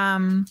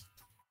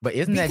 But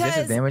isn't that just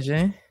as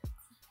damaging?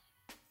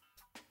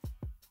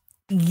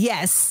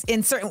 Yes,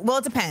 it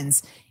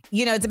depends.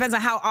 You know, it depends on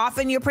how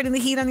often you're putting the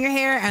heat on your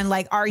hair and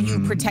like, are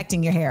you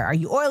protecting your hair? Are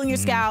you oiling your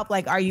scalp?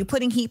 Like, are you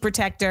putting heat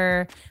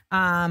protector?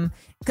 Because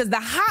the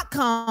hot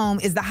comb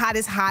is the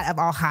hottest hot of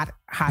all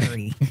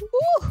hottery.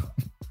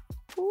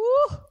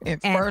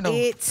 Infernal.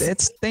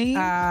 It's sting.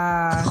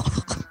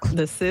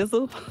 The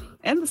sizzle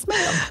and the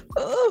smell.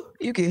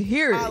 You can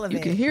hear it. You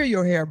can hear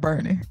your hair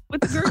burning.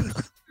 With the grease.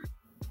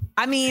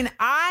 I mean,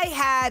 I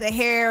had a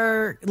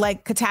hair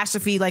like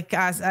catastrophe, like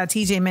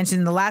TJ mentioned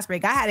in the last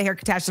break. I had a hair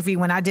catastrophe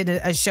when I did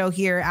a show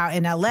here out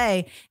in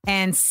LA,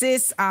 and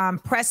sis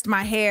pressed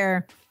my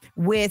hair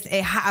with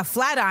a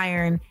flat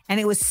iron, and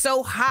it was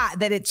so hot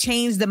that it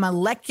changed the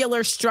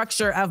molecular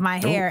structure of my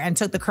hair and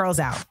took the curls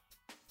out.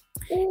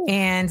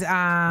 And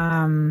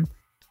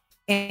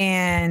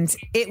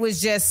it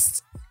was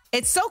just,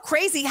 it's so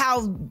crazy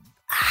how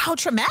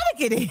traumatic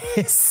it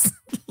is.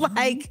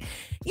 Like,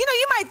 you know,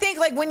 you might think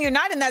like when you're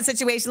not in that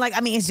situation, like,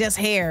 I mean, it's just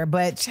hair,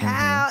 but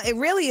child, it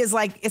really is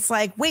like, it's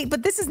like, wait,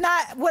 but this is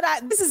not what I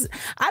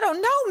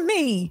don't know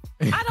me.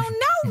 I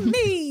don't know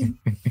me.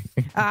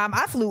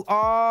 I flew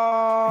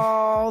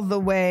all the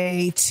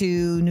way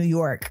to New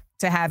York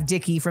to have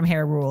Dickie from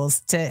Hair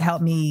Rules to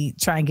help me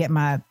try and get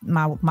my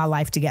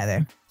life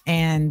together.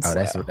 And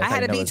that's I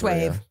had a beach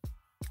wave.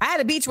 I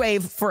had a beach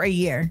wave for a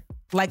year.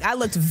 Like I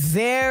looked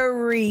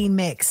very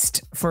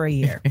mixed for a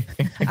year.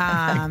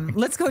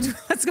 Let's go to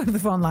the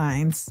phone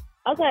lines.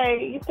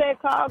 Okay, you said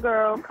call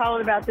girl,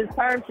 calling about this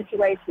perm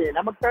situation.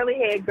 I'm a curly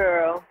head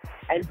girl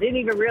and didn't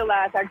even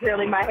realize how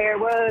curly my hair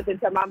was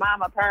until my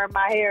mama permed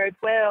my hair at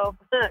 12.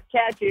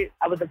 Catch it.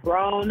 I was a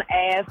grown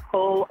ass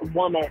full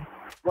woman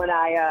when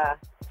I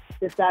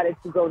decided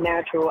to go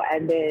natural,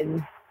 and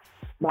then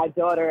my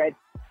daughter at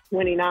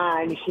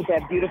 29, she's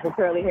had beautiful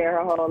curly hair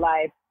her whole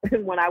life.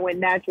 When I went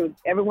natural,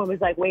 everyone was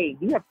like, wait,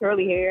 you have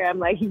curly hair? I'm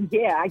like,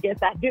 yeah, I guess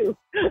I do.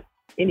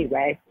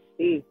 Anyway,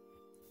 see.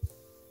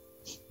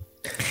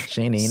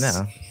 She ain't even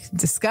know.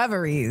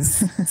 Discoveries,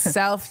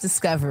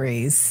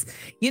 self-discoveries.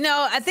 You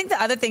know, I think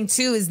the other thing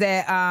too is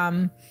that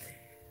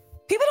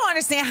people don't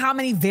understand how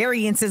many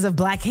variances of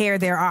black hair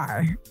there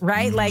are,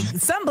 right? Like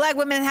some black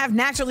women have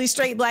naturally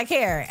straight black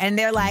hair and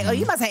they're like, oh,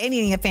 you must have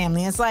Indian in your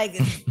family. It's like,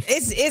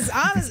 it's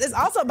honest. It's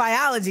also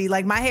biology.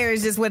 Like my hair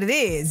is just what it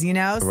is, you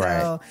know?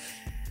 Right. So,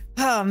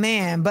 oh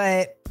man.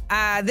 But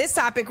this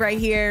topic right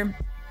here,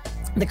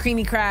 the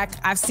creamy crack,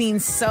 I've seen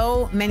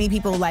so many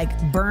people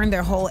like burn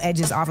their whole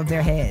edges off of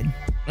their head.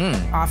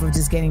 Off of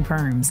just getting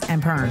perms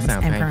and perms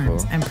and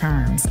perms and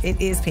perms. It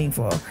is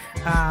painful.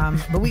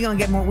 But we're going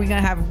to get more. We're going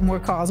to have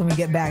more calls when we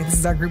get back. This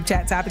is our group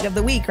chat topic of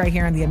the week right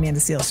here on The Amanda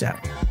Seales Show.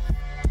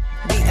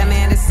 The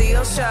Amanda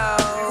Seales Show.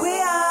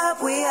 We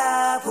up, we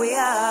up, we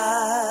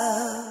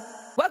up.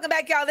 Welcome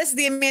back, y'all. This is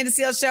The Amanda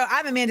Seales Show.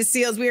 I'm Amanda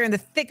Seales. We are in the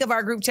thick of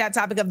our group chat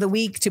topic of the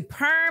week. To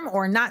perm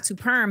or not to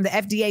perm, the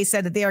FDA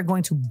said that they are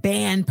going to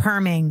ban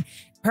perms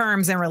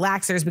and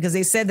relaxers because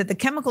they said that the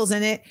chemicals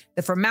in it,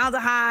 the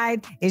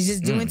formaldehyde, is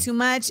just doing too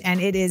much. And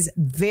it is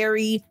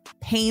very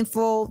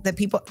painful that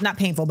people, not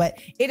painful, but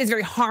it is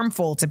very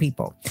harmful to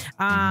people,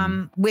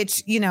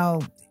 which, you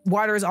know,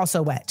 water is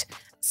also wet.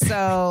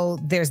 So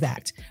there's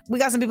that. We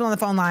got some people on the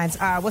phone lines.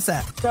 What's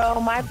up? So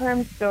my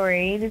perm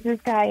story, this is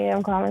Kaya.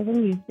 I'm calling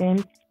from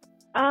Houston.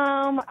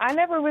 I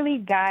never really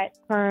got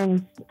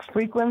perms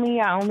frequently.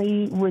 I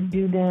only would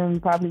do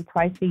them probably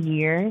twice a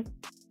year.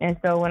 And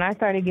so when I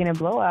started getting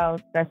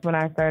blowouts, that's when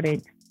I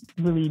started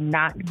really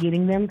not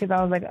getting them because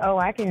I was like, oh,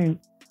 I can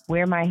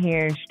wear my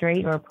hair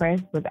straight or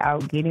pressed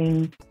without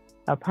getting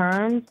a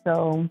perm.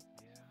 So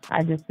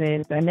I just said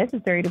it's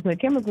unnecessary to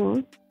put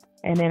chemicals.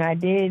 And then I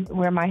did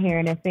wear my hair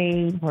in a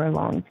fade for a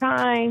long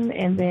time.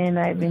 And then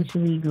I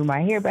eventually grew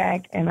my hair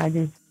back and I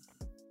just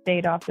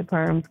stayed off the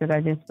perms because I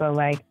just felt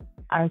like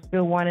I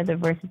still wanted the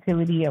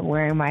versatility of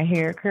wearing my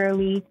hair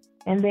curly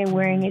and then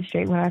wearing it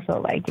straight when I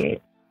felt like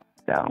it.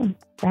 So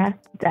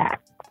that's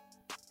that.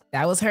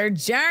 That was her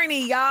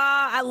journey, y'all.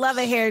 I love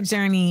a hair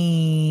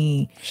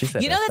journey. She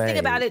said you know, the thing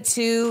about it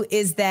too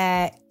is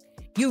that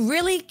you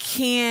really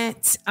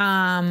can't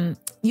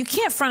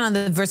front on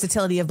the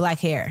versatility of black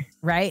hair,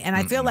 right? And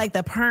I feel like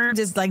the perm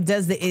just like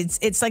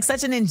it's like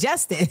such an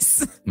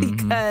injustice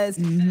because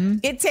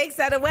it takes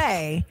that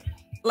away.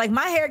 Like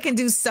my hair can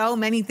do so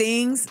many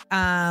things.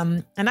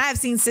 And I have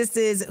seen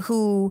sisters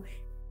who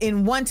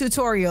in one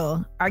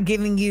tutorial are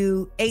giving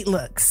you 8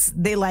 looks.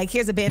 They like,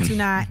 here's a Bantu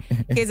knot,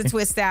 here's a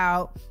twist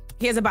out,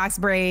 here's a box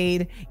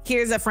braid,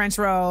 here's a French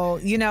roll,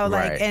 you know,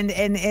 like, and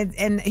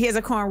here's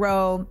a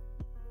cornrow,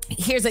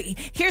 here's a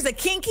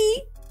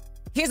kinky,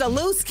 here's a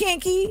loose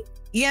kinky.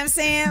 You know what I'm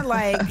saying?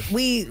 Like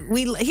we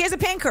here's a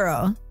pin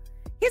curl.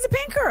 Here's a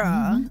pin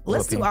curl.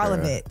 Let's do all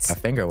of it. A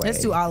finger wave.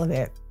 Let's do all of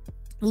it.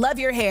 Love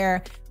your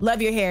hair.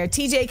 Love your hair.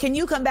 TJ, can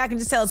you come back and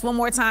just tell us one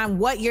more time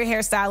what your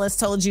hairstylist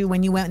told you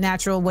when you went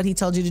natural, what he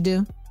told you to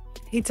do?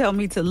 He told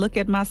me to look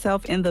at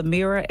myself in the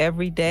mirror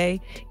every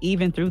day,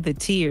 even through the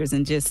tears,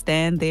 and just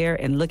stand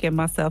there and look at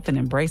myself and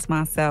embrace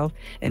myself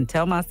and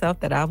tell myself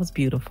that I was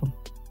beautiful.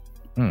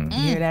 You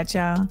hear that,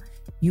 y'all?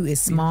 You is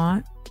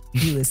smart.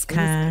 You is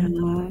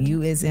kind.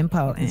 You is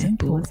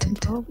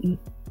important.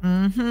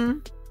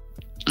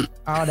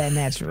 All that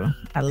natural.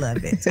 I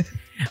love it.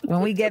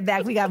 When we get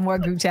back, we got more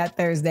Group Chat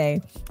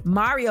Thursday.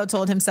 Mario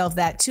told himself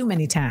that too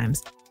many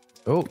times.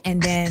 Oh.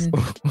 And then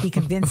he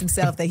convinced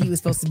himself that he was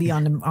supposed to be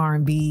on the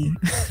R&B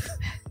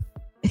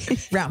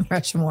Mount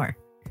Rushmore.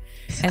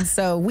 And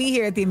so we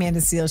here at the Amanda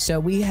Seales Show,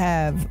 we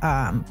have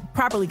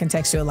properly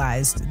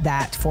contextualized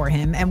that for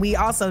him. And we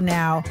also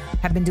now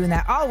have been doing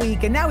that all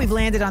week. And now we've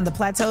landed on the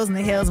plateaus and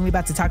the hills, and we're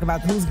about to talk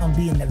about who's going to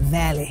be in the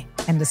valley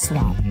and the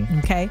swamp.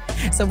 Okay?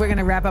 So we're going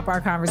to wrap up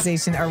our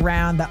conversation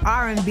around the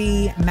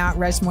R&B Mount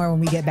Rushmore when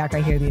we get back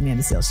right here at the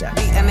Amanda Seales Show.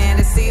 The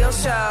Amanda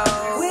Seales Show.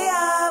 We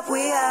up,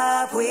 we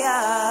up, we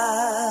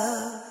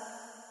up.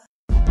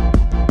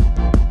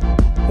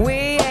 We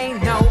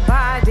ain't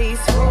nobody's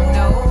fool.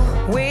 No.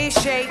 We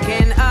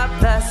shaking up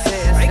the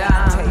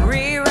system.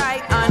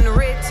 Rewrite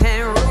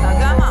unwritten rules.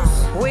 Come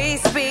on. We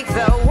speak,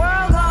 the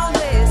world gon'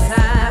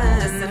 listen.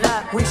 Listen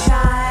up. We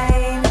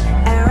shine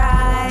and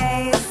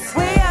rise.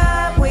 We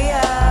up, we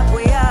up,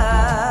 we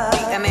up.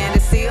 The Amanda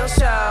Seales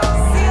Show.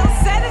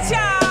 Seales said it,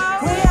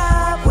 y'all. We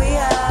up, we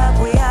up.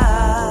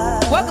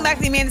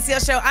 Amanda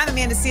Seales Show. I'm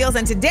Amanda Seales,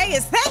 and today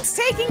is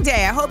Thanksgiving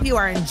Day. I hope you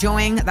are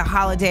enjoying the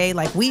holiday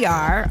like we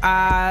are.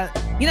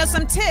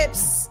 Some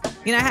tips.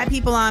 I had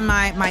people on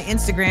my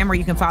Instagram where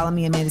you can follow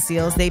me, Amanda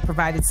Seales. They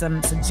provided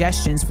some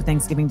suggestions for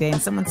Thanksgiving Day, and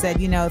someone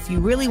said, if you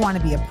really want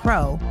to be a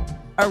pro,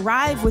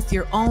 arrive with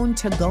your own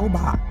to-go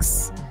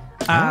box.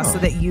 So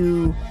that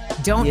you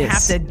don't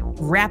have to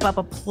wrap up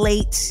a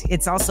plate.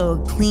 It's also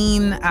a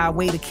clean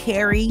way to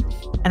carry.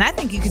 And I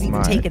think you could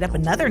even take it up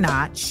another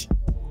notch.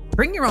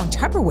 Bring your own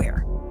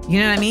Tupperware. You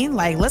know what I mean?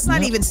 Like, let's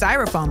not even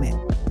styrofoam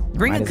it.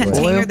 Bring a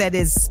container that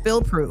is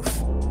spill-proof.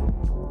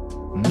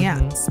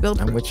 Yeah,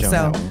 spill-proof.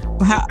 So,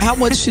 how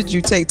much should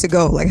you take to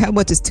go? Like, how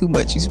much is too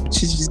much? You should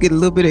just get a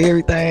little bit of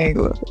everything,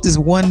 or just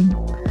one?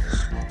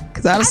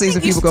 Because I've seen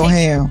some people go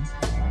ham.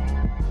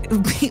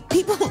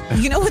 People,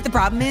 you know what the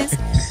problem is?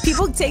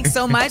 People take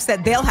so much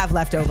that they'll have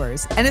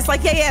leftovers, and it's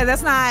like,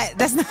 that's not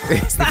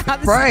how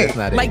this right. Is.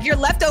 Like, your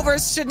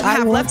leftovers shouldn't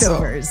have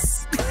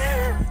leftovers.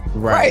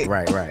 Right.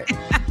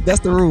 That's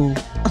the rule.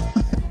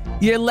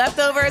 Your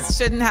leftovers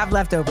shouldn't have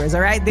leftovers.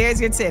 All right, there's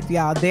your tip,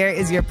 y'all. There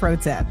is your pro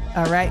tip.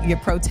 All right, your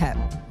pro tip.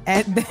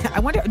 And I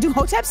wonder, do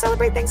Hotep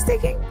celebrate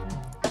Thanksgiving?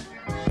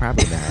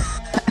 Probably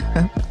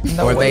not.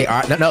 They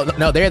are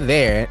no, they're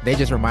there. They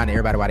just reminded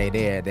everybody why they're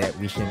there that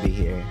we shouldn't be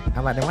here.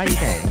 I'm like, then why you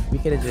came? We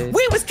could have just.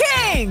 We was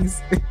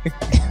kings.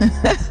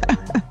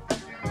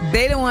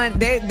 They the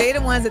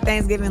ones at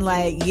Thanksgiving.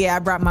 Like, I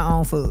brought my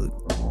own food,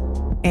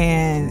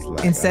 and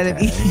instead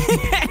of eating.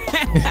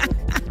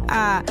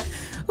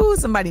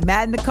 Somebody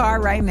mad in the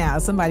car right now.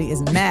 Somebody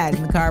is mad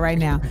in the car right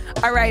now.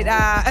 All right,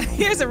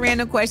 here's a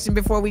random question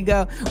before we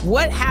go.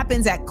 What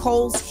happens at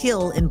Coles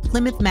Hill in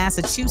Plymouth,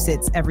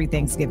 Massachusetts every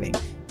Thanksgiving?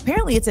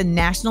 Apparently, it's a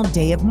national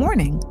day of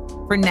mourning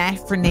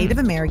for Native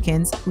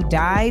Americans who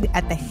died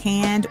at the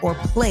hand or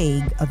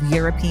plague of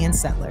European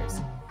settlers.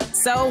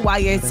 So while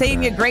you're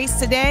saying your grace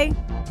today,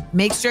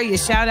 make sure you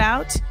shout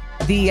out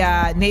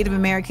the Native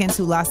Americans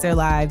who lost their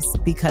lives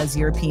because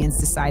Europeans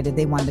decided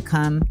they wanted to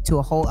come to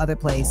a whole other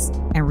place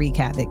and wreak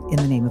havoc in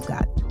the name of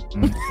God.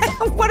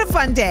 What a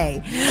fun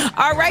day.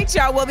 All right,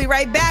 y'all. We'll be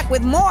right back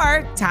with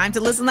more Time to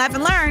Listen, Laugh,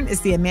 and Learn.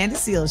 It's the Amanda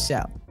Seales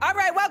Show. All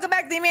right, welcome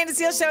back to the Amanda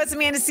Seales Show. It's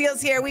Amanda Seales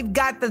here. We've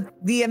got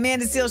the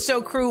Amanda Seales Show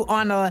crew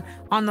on the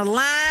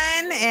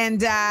line,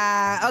 and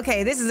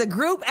okay, this is a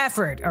group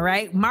effort. All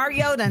right,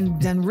 Mario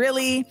done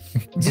really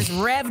just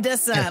revved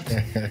us up,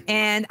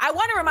 and I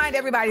want to remind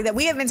everybody that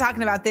we have been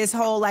talking about this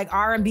whole like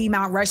R&B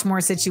Mount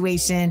Rushmore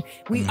situation.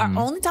 We are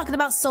only talking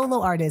about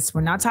solo artists.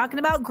 We're not talking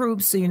about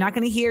groups, so you're not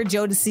going to hear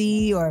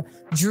Jodeci or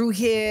Drew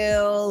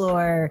Hill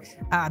or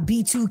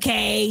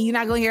B2K. You're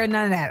not going to hear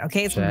none of that.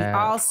 Okay, it's going to be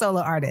all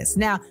solo artists.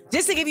 Now,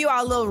 just to give you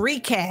all a little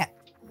recap,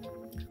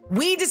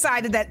 we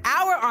decided that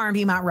our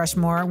R&B Mount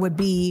Rushmore would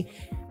be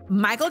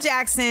Michael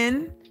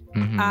Jackson.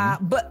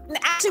 But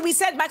actually, we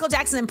said Michael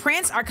Jackson and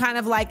Prince are kind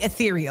of like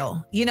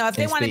ethereal. If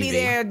they want to be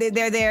there,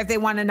 they're there. If they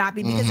want to not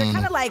be, because they're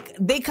kind of like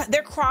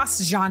they're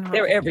cross genre.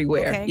 They're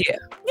everywhere. Okay?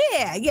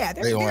 Yeah.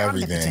 They're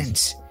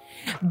omnipotent.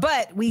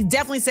 But we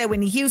definitely said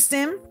Whitney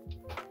Houston.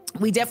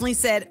 We definitely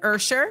said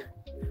Usher.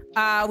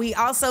 We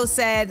also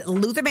said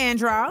Luther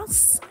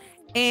Vandross.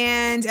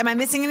 And am I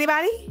missing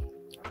anybody?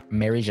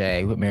 Mary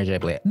J. Mary J.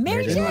 Blige.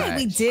 Mary J.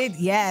 We did,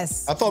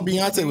 yes. I thought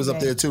Beyonce was up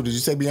there too. Did you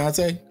say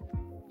Beyonce?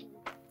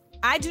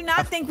 I do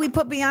not think we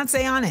put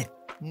Beyonce on it.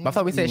 I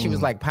thought we said she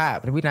was like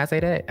pop. Did we not say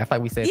that? I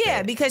thought we said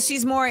that. Because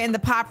she's more in the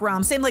pop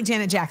realm. Same like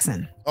Janet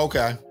Jackson.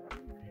 Okay.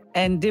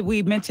 And did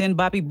we mention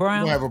Bobby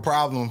Brown? We don't have a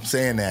problem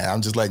saying that.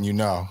 I'm just letting you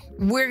know.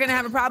 We're going to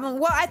have a problem.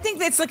 Well, I think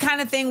that's the kind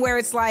of thing where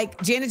it's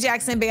like Janet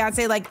Jackson,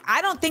 Beyonce, like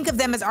I don't think of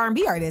them as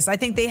R&B artists. I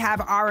think they have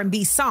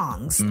R&B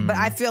songs, but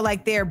I feel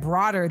like they're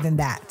broader than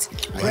that.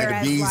 I hear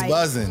the bees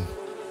buzzing.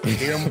 I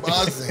hear them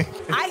buzzing.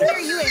 I hear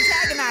you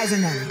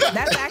antagonizing them.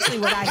 That's actually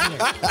what I hear.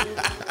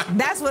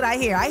 That's what I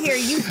hear. I hear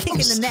you kicking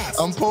the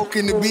nest. I'm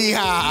poking the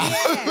beehive.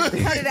 Yeah,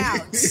 cut it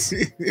out.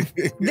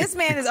 This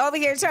man is over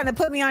here trying to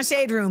put me on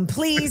Shade Room.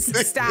 Please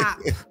stop.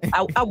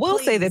 I will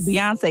say that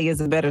Beyonce is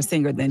a better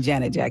singer than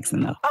Janet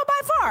Jackson, though. Oh,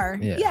 by far.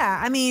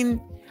 Yeah. I mean,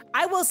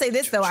 I will say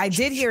this, though. I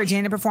did hear a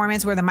Janet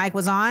performance where the mic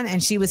was on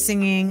and she was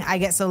singing I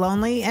Get So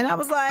Lonely. And I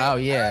was like, oh,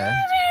 yeah.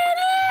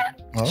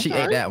 She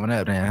ate that one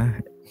up now.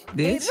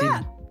 Did she?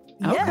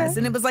 Yes,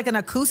 and it was like an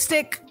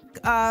acoustic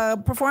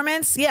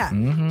performance. Yeah,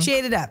 she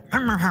ate it up.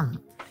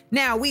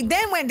 Now, we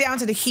then went down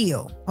to the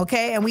hill,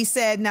 okay? And we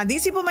said, now,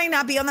 these people may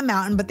not be on the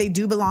mountain, but they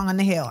do belong on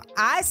the hill.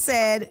 I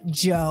said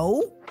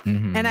Joe,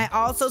 and I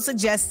also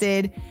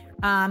suggested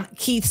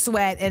Keith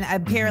Sweat, and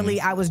apparently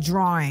I was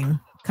drawing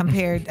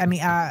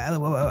I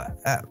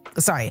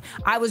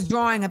was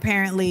drawing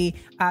apparently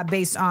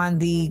based on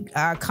the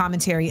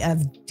commentary of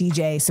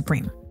DJ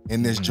Supreme.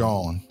 In this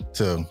John,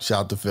 too.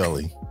 Shout to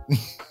Philly.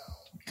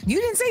 You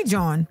didn't say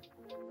John.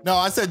 No,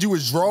 I said you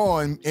was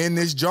drawing in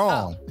this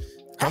John. Oh.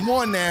 Come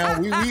on now.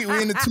 We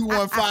in the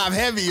 215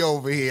 heavy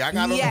over here. I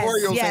got an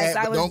Oreo hat,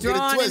 but don't get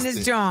it twisted. In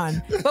this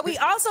John. But we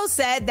also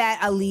said that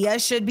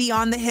Aaliyah should be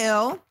on the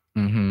hill.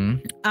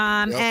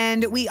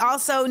 And we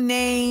also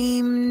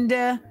named,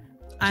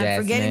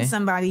 I'm forgetting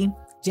somebody.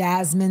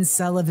 Jasmine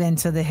Sullivan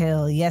to the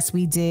Hill. Yes,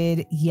 we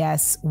did.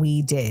 Yes,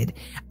 we did.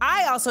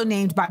 I also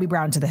named Bobby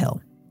Brown to the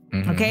Hill.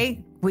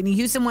 Okay. Whitney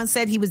Houston once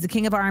said he was the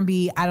king of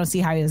R&B. I don't see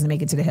how he doesn't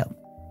make it to the Hill.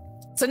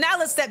 So now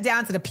let's step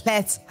down to the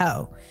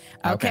plateau.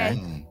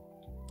 Okay.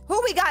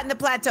 Who we got in the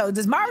plateau?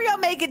 Does Mario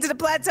make it to the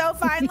plateau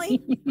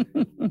finally?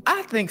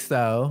 I think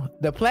so.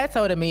 The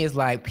plateau to me is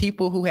like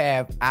people who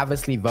have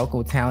obviously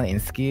vocal talent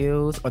and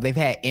skills, or they've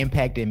had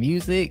impact in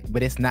music,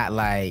 but it's not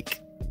like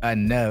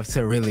enough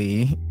to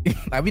really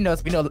like we know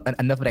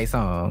enough of their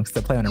songs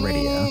to play on the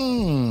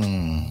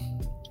radio.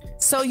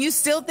 So you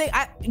still think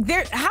how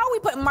are we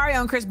putting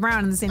Mario and Chris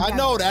Brown in the same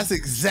category? I know that's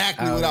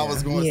exactly what I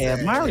was going to say.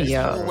 Yeah,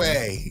 Mario.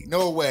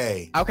 No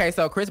way. Okay,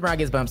 so Chris Brown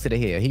gets bumped to the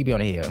hill. He could be on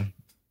the hill.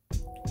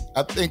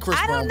 I think Chris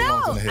Brown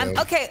belongs on the hill.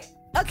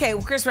 Okay,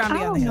 well, Chris Brown be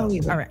on the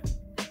hill. All right.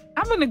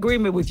 I'm in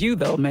agreement with you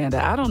though,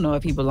 Amanda. I don't know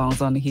if he belongs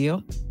on the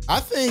hill. I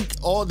think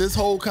this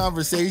whole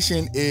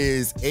conversation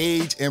is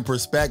age and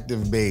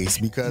perspective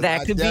based, because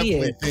I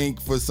definitely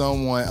think for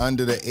someone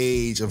under the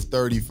age of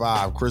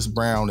 35, Chris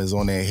Brown is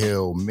on that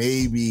hill,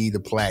 maybe the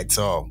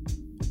plateau.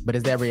 But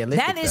is that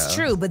realistic? That is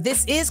true, but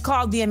this is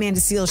called the Amanda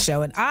Seales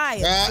Show, and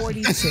I am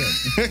 42.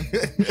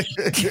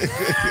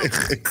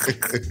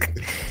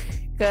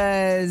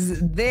 Because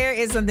there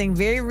is something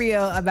very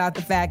real about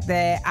the fact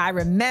that I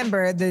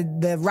remember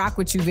the Rock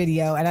With You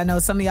video, and I know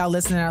some of y'all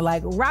listening are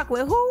like, Rock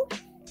with who?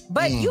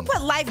 But you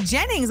put Life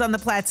Jennings on the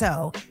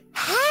plateau.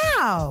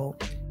 How?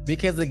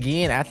 Because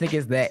again, I think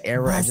it's that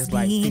era. Must just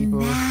like people.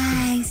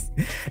 Nice.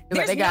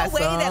 There's like no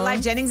way that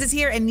Life Jennings is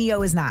here and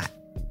Neo is not.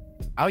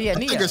 Oh yeah,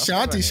 Neo. I think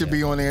Ashanti should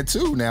be on there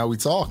too. Now we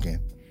talking.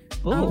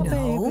 Oh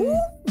no.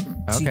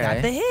 She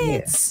got the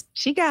hits. Yeah.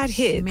 She got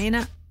hits. She may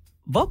not.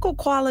 Vocal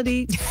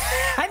quality.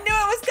 I knew it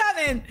was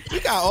coming. You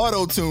got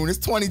auto-tune. It's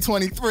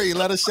 2023.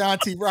 Let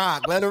Ashanti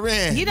rock. Let her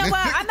in. You know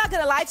what? I'm not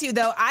going to lie to you,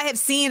 though. I have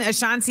seen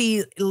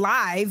Ashanti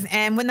live,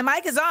 and when the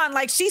mic is on,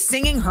 like, she's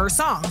singing her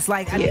songs.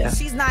 Like, I mean,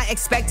 she's not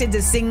expected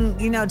to sing,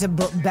 to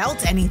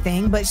belt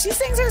anything, but she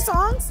sings her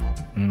songs.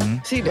 Mm-hmm.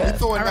 She does.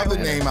 Throw another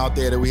name out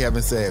there that we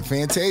haven't said.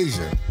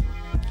 Fantasia.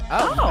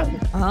 Oh,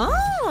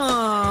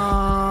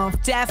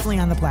 definitely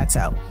on the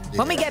plateau. Yeah.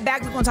 When we get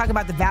back, we're going to talk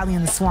about the Valley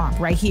and the Swamp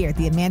right here at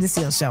the Amanda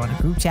Seales Show on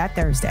a group chat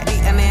Thursday.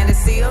 The Amanda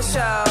Seales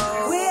Show.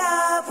 We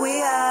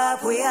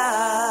up.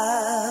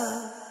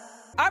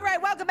 All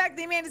right, welcome back to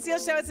the Amanda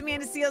Seales Show. It's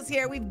Amanda Seales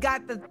here. We've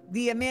got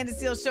the Amanda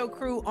Seales Show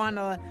crew on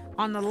the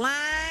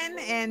line,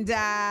 and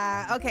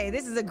okay,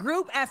 this is a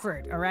group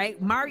effort. All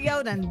right,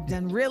 Mario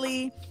done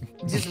really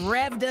just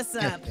revved us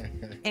up,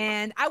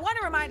 and I want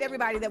to remind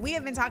everybody that we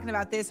have been talking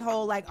about this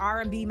whole like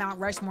R&B Mount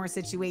Rushmore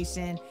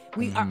situation.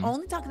 We are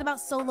only talking about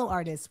solo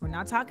artists. We're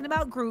not talking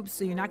about groups,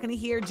 so you're not going to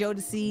hear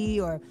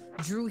Jodeci or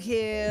Dru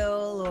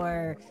Hill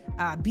or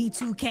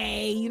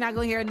B2K. You're not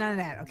going to hear none of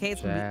that. Okay,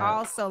 it's going to be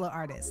all solo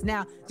artists.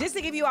 Now, just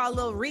to give you all a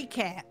little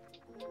recap,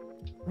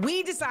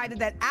 we decided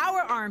that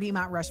our R&B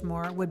Mount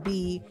Rushmore would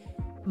be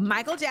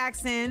Michael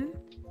Jackson.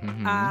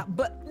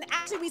 But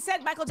actually, we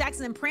said Michael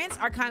Jackson and Prince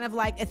are kind of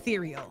like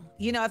ethereal.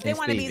 If they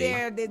want to be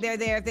there, they're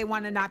there. If they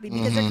want to not be,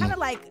 because they're kind of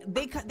like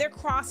they're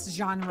cross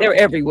genre. They're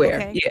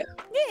everywhere. Okay?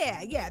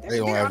 Yeah.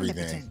 They're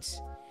omnipotent.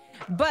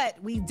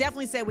 But we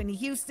definitely said Whitney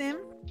Houston.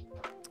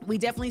 We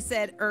definitely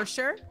said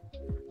Usher.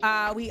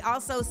 We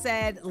also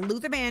said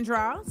Luther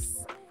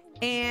Vandross.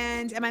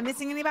 And am I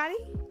missing anybody?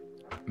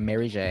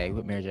 Mary J.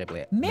 With Mary J.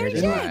 Blige. Mary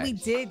J. We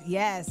did,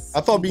 yes.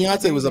 I thought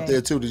Beyonce was up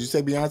there too. Did you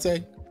say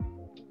Beyonce?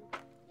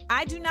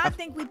 I do not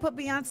think we put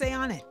Beyonce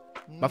on it.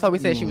 I thought we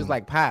said she was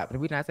like pop. Did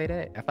we not say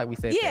that? I thought we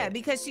said that.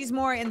 Because she's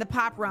more in the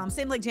pop realm.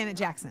 Same like Janet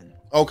Jackson.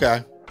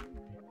 Okay.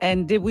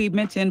 And did we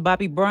mention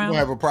Bobby Brown? You don't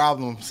have a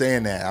problem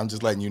saying that. I'm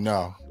just letting you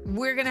know.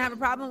 We're going to have a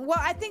problem. Well,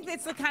 I think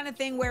it's the kind of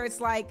thing where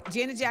it's like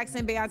Janet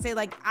Jackson, Beyonce,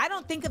 like I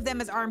don't think of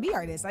them as R&B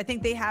artists. I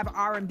think they have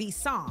R&B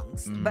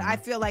songs, but I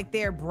feel like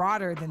they're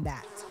broader than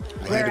that.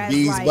 The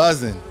bees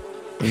buzzing.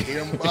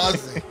 Hear them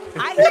buzzing.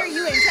 I hear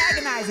you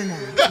antagonizing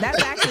them.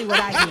 That's actually what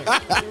I hear.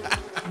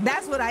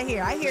 That's what I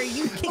hear. I hear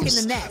you kicking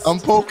the nest. I'm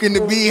poking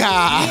the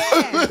beehive.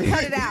 Yeah,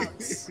 cut it out.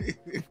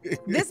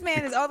 This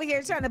man is over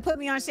here trying to put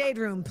me on Shade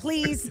Room.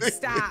 Please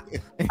stop.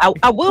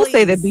 I will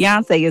say that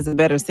Beyonce is a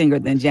better singer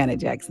than Janet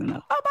Jackson,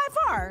 though. Oh, by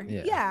far.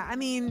 Yeah. I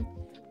mean,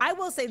 I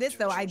will say this,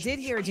 though. I did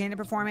hear a Janet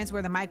performance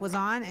where the mic was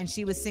on and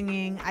she was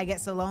singing I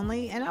Get So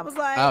Lonely. And I was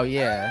like, oh,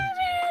 yeah.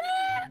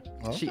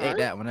 She ate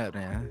that one up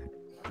now.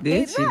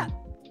 Did she? Yes.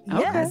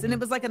 Okay. And it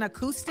was like an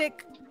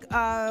acoustic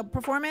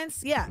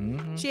performance. Yeah.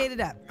 She ate it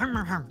up.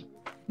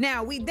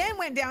 Now, we then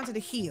went down to the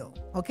hill,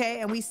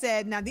 okay? And we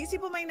said, now, these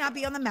people may not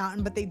be on the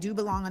mountain, but they do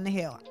belong on the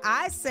hill.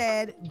 I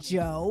said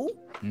Joe,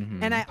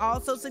 and I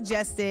also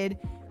suggested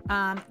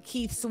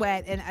Keith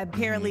Sweat, and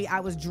apparently I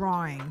was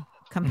drawing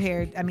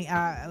compared, I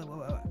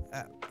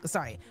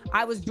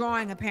was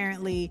drawing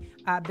apparently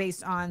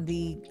based on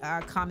the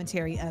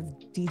commentary of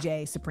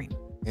DJ Supreme.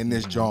 In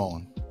this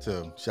John,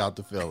 too. Shout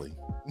to Philly.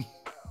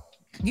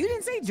 You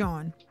didn't say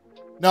John.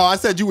 No, I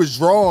said you was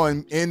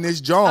drawing in this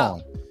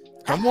John.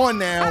 Come on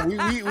now. We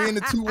in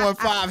the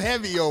 215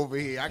 heavy over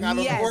here. I got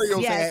an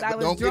Oreo fan, but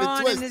don't get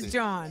it twisted. And it's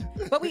drawn.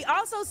 But we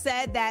also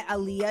said that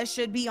Aaliyah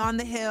should be on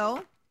the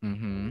hill.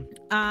 Mm-hmm.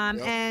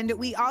 And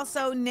we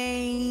also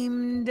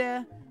named,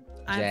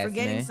 I'm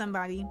forgetting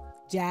somebody,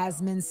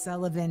 Jasmine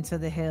Sullivan to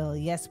the hill.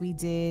 Yes, we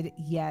did.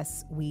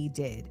 Yes, we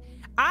did.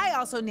 I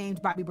also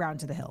named Bobby Brown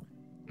to the hill.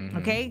 Mm-hmm.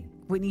 Okay?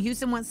 Whitney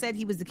Houston once said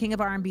he was the king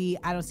of R&B.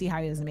 I don't see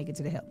how he doesn't make it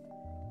to the hill.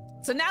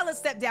 So now let's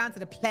step down to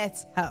the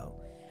plateau.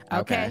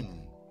 Okay.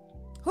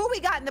 Who we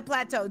got in the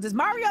plateau? Does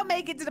Mario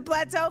make it to the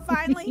plateau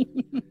finally?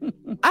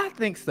 I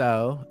think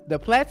so. The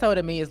plateau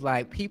to me is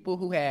like people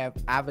who have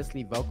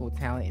obviously vocal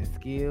talent and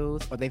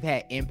skills, or they've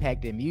had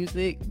impact in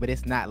music, but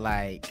it's not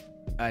like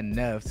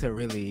enough to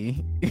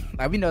really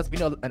like we know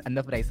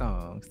enough of their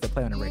songs to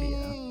play on the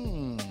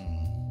radio.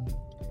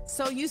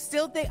 So you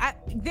still think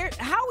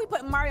how are we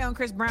putting Mario and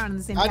Chris Brown in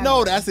the same category? I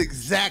know that's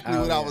exactly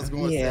what I was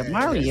going to say. Yeah,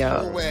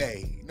 Mario.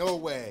 No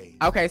way.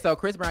 Okay, so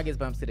Chris Brown gets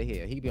bumped to the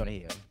hill. He can be on the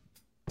hill.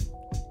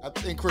 I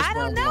think Chris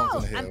Brown belongs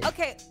on the hill.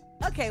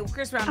 Okay,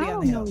 Chris Brown be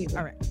on the hill.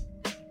 All right.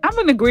 I'm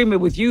in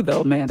agreement with you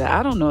though, Amanda.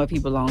 I don't know if he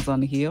belongs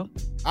on the hill.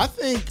 I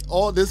think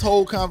all this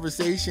whole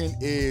conversation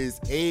is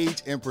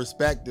age and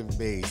perspective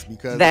based,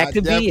 because that I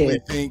could definitely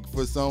be think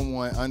for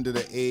someone under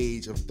the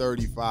age of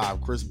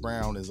 35, Chris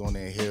Brown is on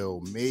that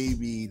hill,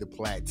 maybe the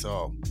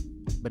plateau.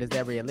 But is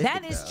that realistic?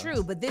 That is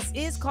true, but this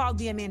is called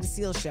the Amanda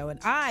Seales Show, and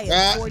I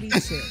am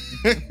 42.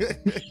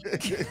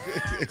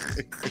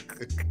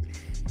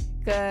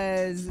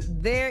 Because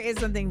there is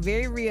something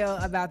very real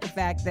about the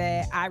fact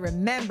that I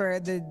remember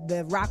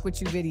the Rock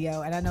With You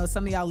video, and I know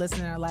some of y'all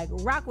listening are like,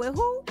 Rock with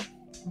who?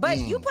 But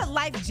you put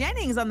Lyfe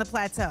Jennings on the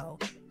plateau.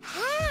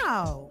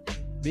 How?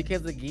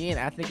 Because again,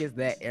 I think it's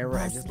that era.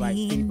 Must just like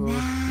be people.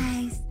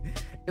 Nice.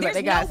 There's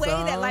like no way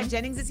that Lyfe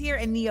Jennings is here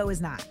and Neo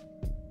is not.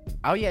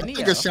 Oh yeah, I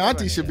think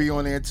Ashanti should be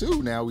on there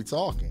too. Now we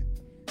talking.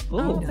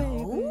 Oh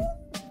no.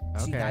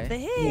 She got the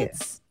hits.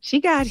 Yes. She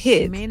got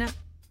hits. She may not.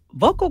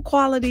 Vocal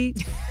quality.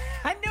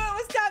 I knew it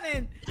was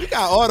coming. We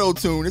got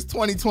auto-tune. It's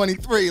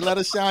 2023. Let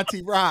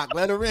Ashanti rock.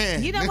 Let her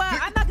in. You know what?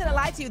 I'm not going to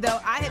lie to you, though.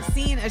 I have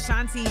seen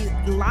Ashanti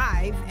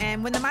live,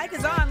 and when the mic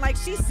is on, like,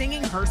 she's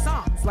singing her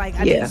songs. Like,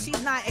 I mean,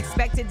 she's not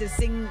expected to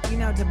sing,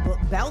 to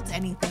belt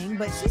anything,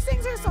 but she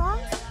sings her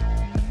songs.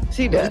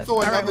 She does. We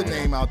throw another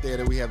name out there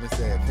that we haven't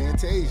said.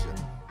 Fantasia.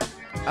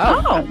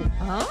 Oh,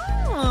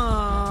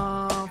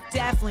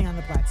 definitely on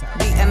the plateau.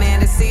 The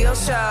Amanda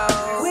Seales Show.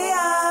 We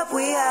up.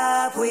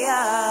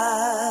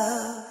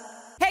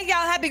 Hey,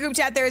 y'all. Happy Group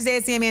Chat Thursday.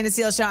 It's the Amanda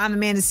Seales Show. I'm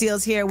Amanda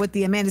Seales here with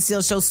the Amanda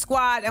Seales Show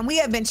squad, and we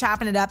have been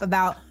chopping it up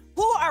about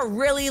who are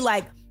really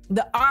like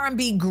the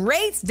R&B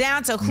greats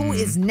down to who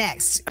is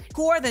next.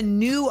 Who are the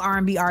new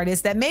R&B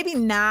artists that maybe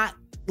not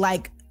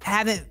like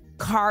haven't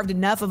carved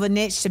enough of a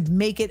niche to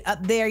make it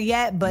up there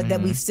yet, but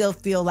that we still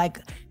feel like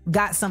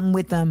got something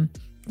with them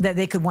that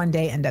they could one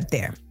day end up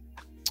there.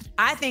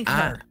 I think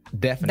her.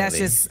 Definitely. That's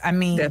just, I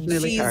mean,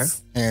 definitely her.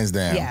 Hands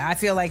down. Yeah, I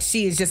feel like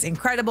she is just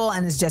incredible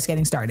and is just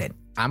getting started.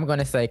 I'm going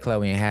to say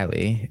Chloe and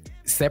Halle,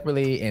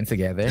 separately and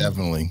together.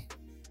 Definitely.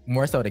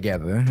 More so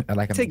together. I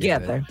like them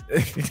together.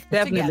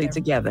 Definitely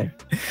together.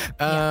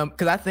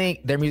 Because I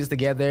think their music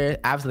together,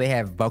 obviously they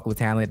have vocal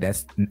talent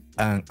that's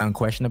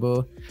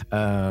unquestionable.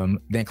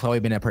 Then Chloe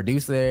being a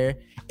producer.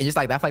 It's just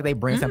like, I feel like they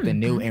bring something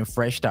new and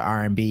fresh to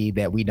R&B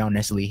that we don't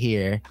necessarily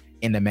hear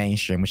in the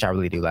mainstream, which I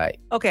really do like.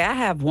 Okay, I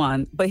have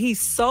one, but he's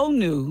so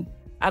new.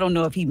 I don't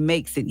know if he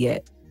makes it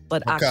yet,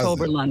 but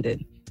October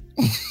London.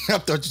 I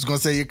thought you was going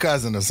to say your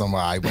cousin or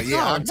somebody, but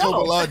yeah,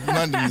 October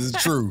London is the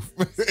truth.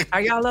 Are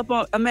y'all up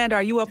on, Amanda,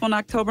 are you up on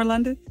October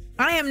London?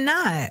 I am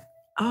not.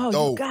 Oh,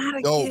 dope, you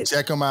gotta dope.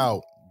 Check them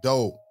out.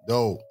 Dope.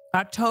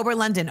 October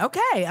London. Okay,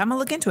 I'm going to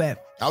look into it.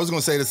 I was going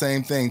to say the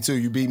same thing too.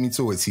 You beat me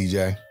to it,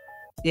 TJ.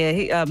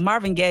 Yeah,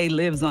 Marvin Gaye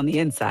lives on the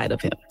inside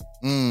of him.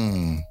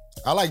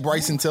 I like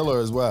Bryson Tiller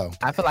as well.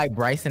 I feel like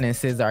Bryson and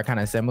SZA are kind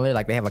of similar.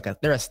 Like they have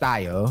they're a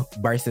style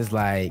versus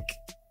like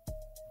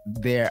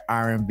their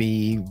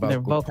R&B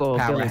vocal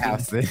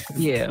powerhouses.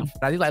 Yeah.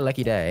 I do like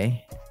Lucky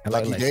Day.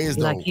 Lucky Day is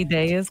dope. Lucky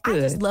Day is good.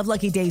 I just love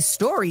Lucky Day's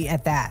story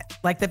at that.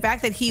 Like the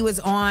fact that he was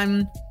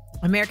on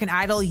American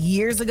Idol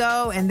years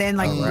ago and then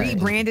like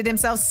rebranded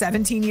himself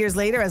 17 years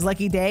later as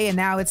Lucky Day, and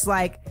now it's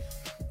like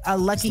a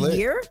lucky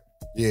year.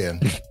 Yeah.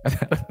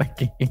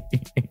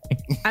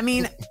 I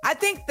mean, I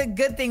think the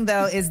good thing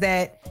though is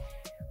that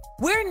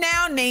we're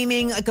now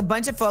naming like a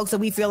bunch of folks that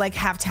we feel like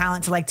have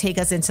talent to like take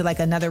us into like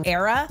another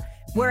era.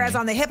 Whereas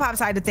on the hip hop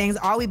side of things,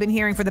 all we've been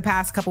hearing for the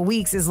past couple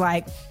weeks is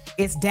like,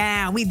 it's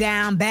down, we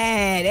down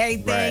bad,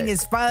 everything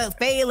is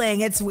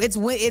failing, it's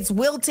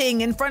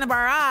wilting in front of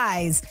our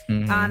eyes.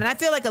 And I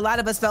feel like a lot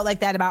of us felt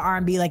like that about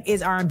R&B, like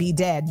is R&B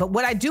dead? But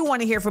what I do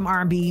want to hear from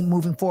R&B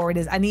moving forward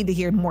is I need to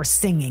hear more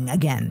singing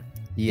again.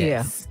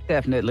 Yes. Yeah,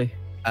 definitely.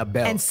 A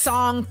belt. And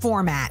song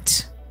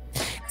format.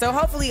 So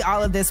hopefully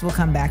all of this will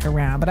come back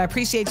around. But I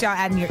appreciate y'all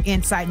adding your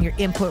insight and your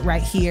input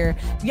right here.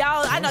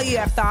 Y'all, I know you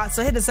have thoughts,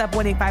 so hit us up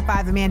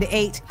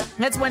 1-855-AMANDA-8.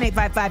 That's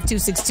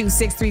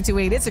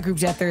 1-855-262-6328. It's a Group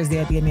Chat Thursday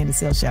at the Amanda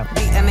Seales Show.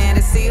 The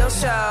Amanda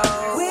Seales Show.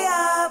 We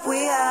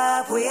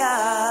up. we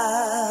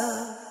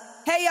up.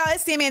 Hey, y'all,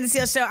 it's the Amanda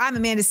Seales Show. I'm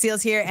Amanda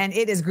Seales here, and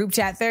it is Group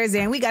Chat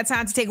Thursday, and we got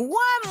time to take one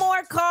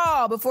more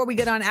call before we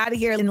get on out of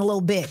here in a little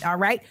bit, all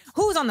right?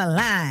 Who's on the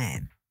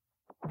line?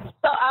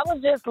 So I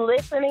was just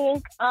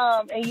listening,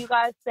 and you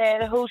guys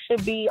said who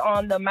should be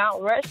on the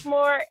Mount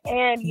Rushmore,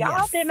 and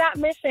y'all did not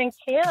mention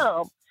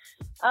Kim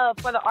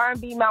for the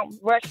R&B Mount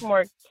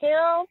Rushmore.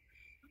 Kim,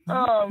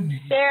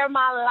 Share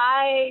My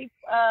Life.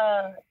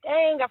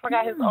 Dang, I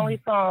forgot his only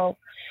song.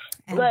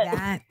 And but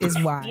that is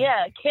why.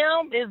 Yeah,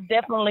 Kim should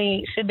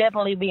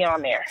definitely be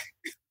on there.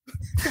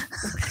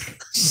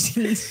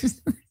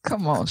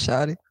 Come on,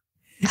 Shawty.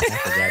 I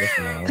forgot his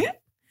name.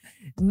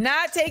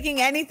 Not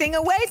taking anything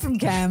away from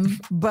Kim,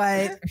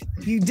 but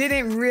you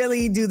didn't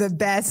really do the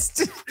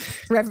best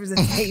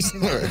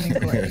representation.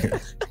 Come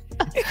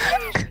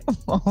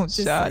on,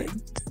 Shawty.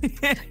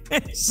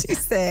 She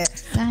said,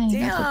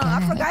 damn,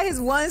 I forgot his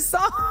one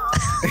song.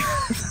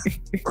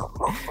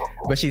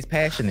 But she's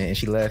passionate and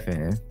she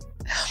laughing.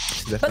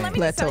 But let me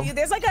just tell you,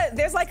 there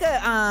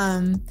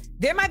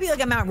might be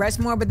like a Mount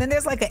Rushmore, but then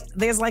there's like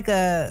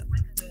a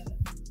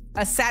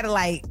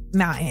satellite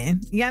mountain.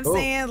 You know what I'm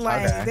saying?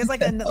 Like there's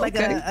like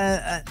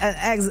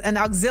an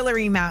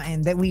auxiliary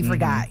mountain that we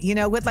forgot, you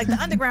know, with like the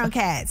underground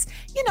cats,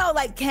 you know,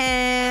 like Kim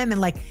and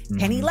like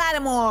Penny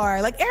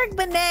Lattimore, like Eric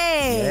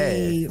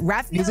Benet,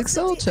 Raphael Music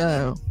Soul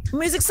Child,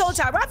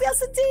 Raphael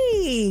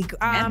Sadiq,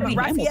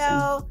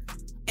 Raphael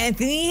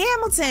Anthony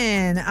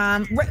Hamilton,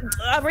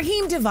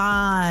 Raheem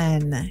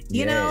Devon,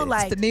 you know,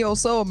 like it's the Neo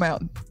Soul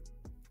Mountain.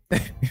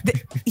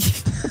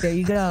 There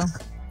you go.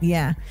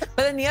 Yeah.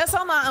 But the Neo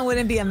Soul Mountain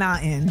wouldn't be a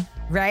mountain,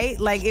 right?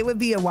 Like it would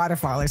be a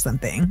waterfall or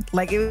something.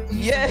 Like it would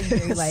be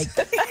very, like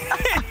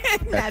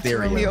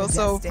natural. Neo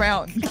Soul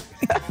Fountain.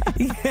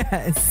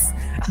 Yes.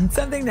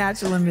 Something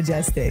natural and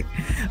majestic.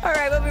 All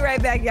right, we'll be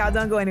right back, y'all.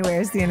 Don't go anywhere.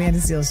 It's the Amanda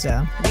Seales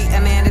Show. The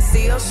Amanda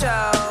Seales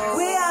Show.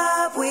 We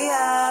up, we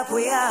up,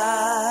 we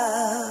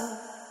up.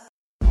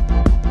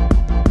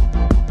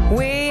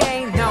 We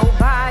ain't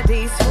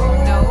nobody's fool.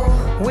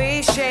 No.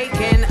 We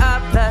shaking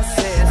up the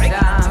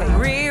system.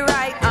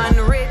 Rewrite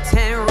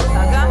unwritten rules.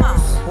 Come on.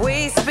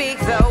 We speak,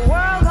 the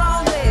world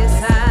gon'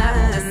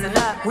 listen. Listen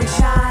up. We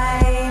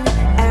shine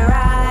and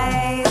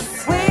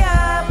rise. We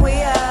up,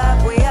 we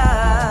up, we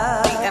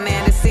up. The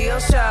Amanda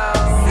Seales Show.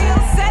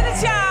 Seales said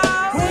it,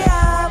 y'all. We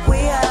up, we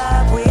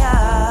up, we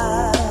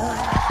up.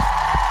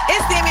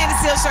 It's the Amanda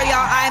Seales Show,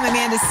 y'all. I'm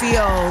Amanda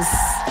Seales.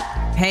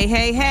 Hey,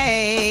 hey,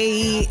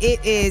 hey.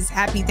 It is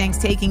Happy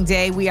Thanksgiving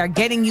Day. We are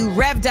getting you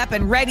revved up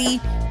and ready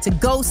to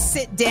go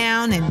sit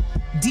down and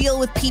deal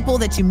with people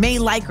that you may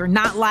like or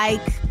not like.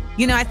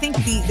 You know, I think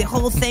the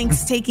whole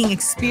Thanksgiving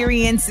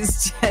experience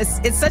is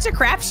just, it's such a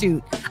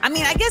crapshoot. I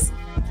mean, I guess,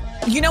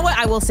 you know what?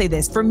 I will say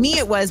this. For me,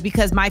 it was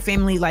because my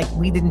family, like,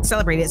 we didn't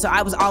celebrate it. So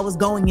I was always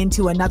going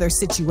into another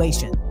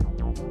situation.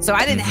 So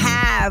I didn't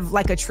have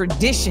like a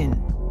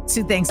tradition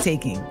to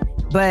Thanksgiving.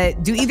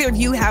 But do either of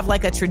you have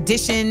like a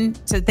tradition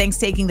to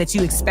Thanksgiving that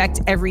you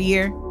expect every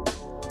year?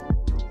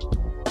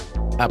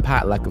 A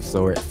potluck of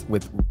sorts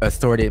with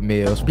assorted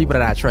meals. People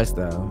that I trust,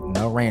 though.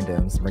 No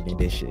randoms bringing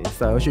dishes.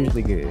 So it's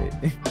usually good.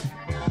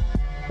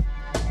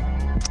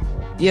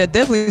 Yeah,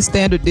 definitely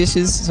standard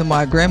dishes. So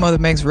my grandmother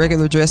makes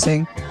regular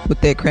dressing with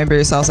that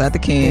cranberry sauce out the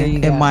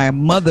can. And my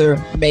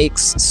mother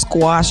makes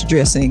squash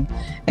dressing.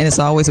 And it's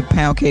always a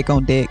pound cake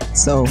on deck.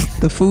 So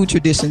the food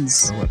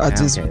traditions are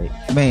just,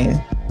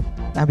 man,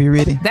 I'll be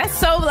ready. That's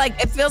so like,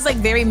 it feels like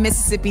very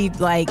Mississippi,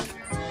 like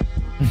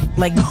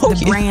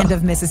the brand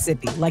of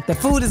Mississippi. Like the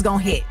food is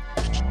gonna hit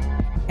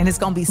and it's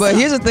gonna be But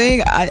here's the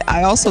thing,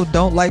 I also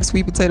don't like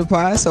sweet potato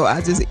pie, so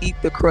I just eat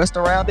the crust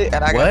around it,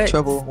 and I got in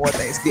trouble one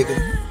Thanksgiving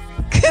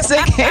because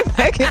they came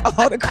back and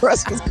all the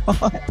crust was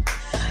gone.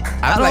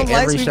 I don't like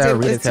every show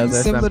Rita tells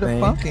us similar something.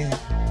 to pumpkin.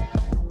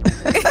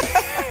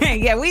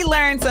 Yeah, we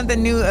learn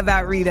something new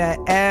about Rita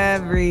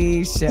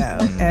every show.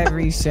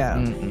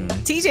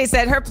 TJ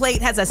said her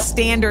plate has a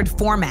standard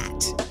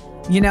format.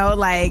 You know,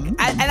 like,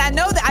 I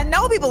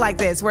know people like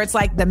this, where it's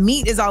like the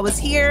meat is always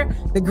here,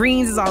 the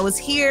greens is always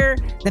here,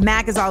 the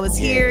mac is always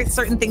here.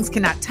 Certain things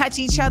cannot touch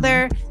each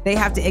other. They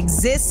have to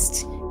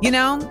exist. You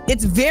know,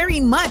 it's very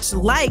much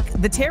like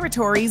the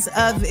territories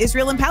of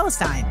Israel and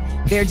Palestine.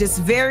 They're just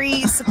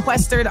very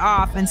sequestered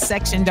off and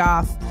sectioned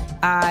off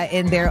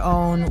in their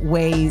own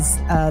ways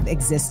of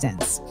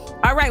existence.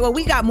 All right, well,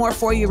 we got more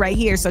for you right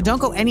here, so don't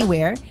go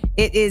anywhere.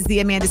 It is the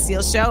Amanda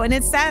Seales Show, and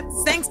it's that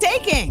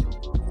Thanksgiving.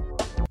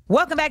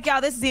 Welcome back,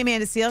 y'all. This is the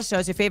Amanda Seales Show.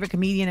 It's your favorite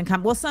comedian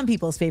and some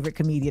people's favorite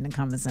comedian and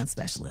common sense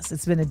specialist.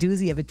 It's been a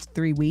doozy of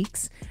 3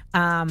 weeks,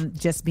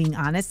 just being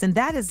honest, and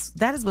that is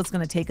what's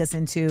going to take us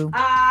into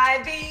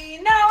I Be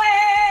Knowing.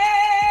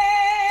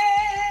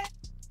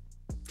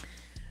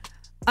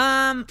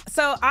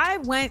 So I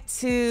went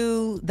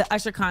to the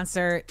Usher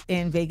concert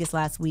in Vegas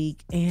last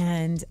week,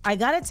 and I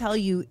gotta tell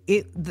you,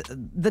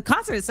 the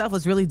concert itself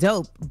was really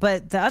dope.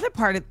 But the other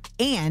part of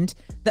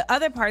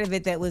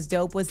it that was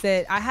dope was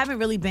that I haven't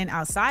really been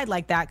outside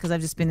like that because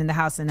I've just been in the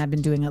house and I've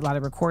been doing a lot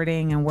of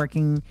recording and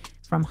working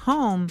from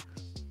home.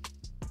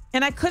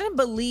 And I couldn't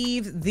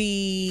believe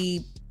the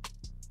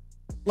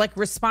like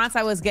response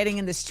I was getting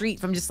in the street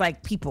from just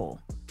like people.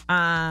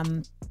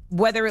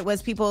 Whether it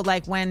was people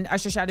like when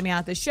Usher shouted me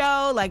out the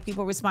show, like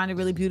people responded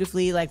really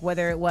beautifully. Like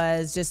whether it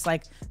was just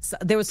like,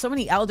 there was so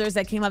many elders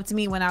that came up to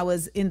me when I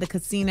was in the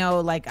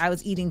casino. Like I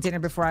was eating dinner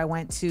before I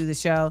went to the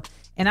show,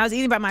 and I was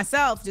eating by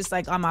myself, just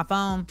like on my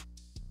phone.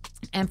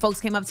 And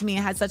folks came up to me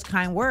and had such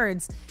kind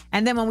words.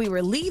 And then when we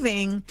were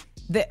leaving,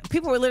 the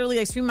people were literally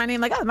like screaming my name,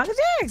 like, oh, Michael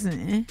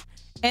Jackson.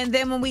 And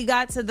then when we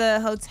got to the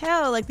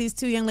hotel, like these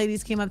two young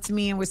ladies came up to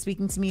me and were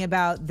speaking to me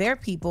about their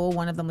people.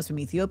 One of them was from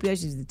Ethiopia.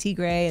 She was the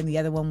Tigray. And the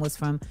other one was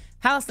from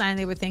Palestine.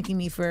 They were thanking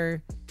me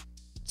for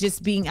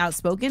just being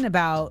outspoken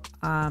about,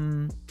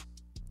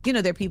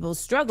 their people's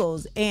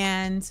struggles.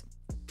 And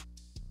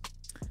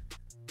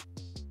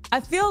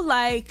I feel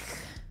like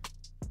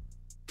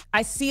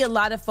I see a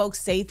lot of folks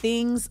say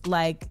things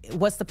like,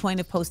 what's the point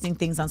of posting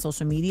things on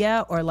social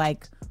media? Or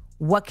like,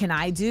 what can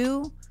I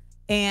do?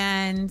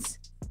 And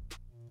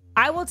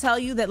I will tell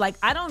you that like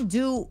I don't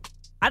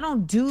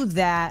do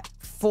that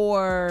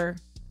for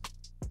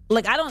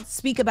like, I don't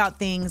speak about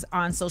things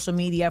on social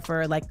media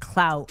for like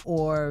clout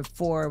or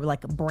for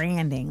like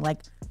branding.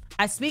 Like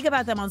I speak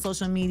about them on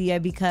social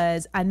media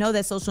because I know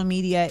that social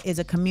media is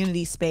a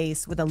community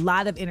space with a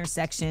lot of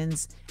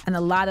intersections and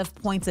a lot of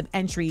points of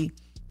entry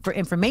for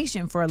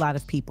information for a lot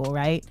of people,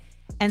 right?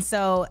 And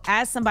so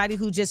as somebody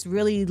who just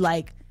really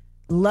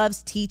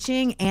loves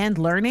teaching and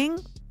learning,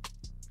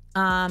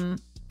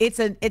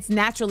 it's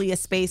naturally a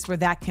space where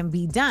that can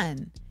be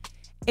done.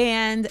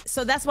 And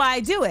so that's why I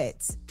do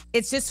it.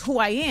 It's just who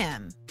I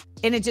am.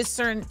 And that's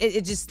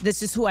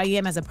just who I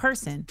am as a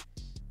person.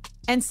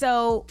 And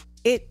so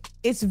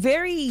it's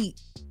very,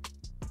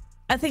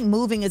 I think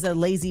moving is a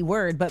lazy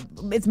word, but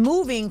it's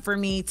moving for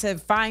me to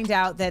find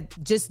out that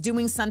just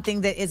doing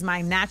something that is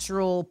my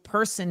natural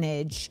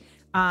personage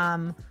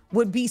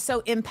would be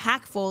so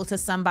impactful to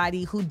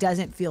somebody who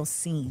doesn't feel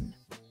seen.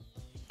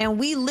 And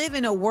we live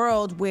in a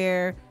world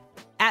where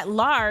at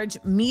large,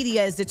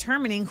 media is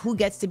determining who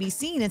gets to be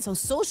seen. And so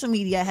social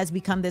media has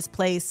become this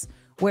place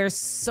where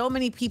so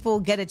many people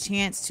get a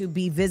chance to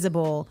be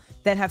visible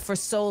that have for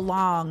so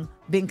long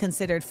been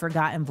considered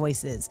forgotten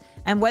voices.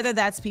 And whether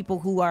that's people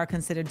who are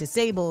considered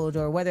disabled,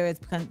 or whether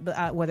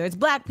it's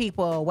Black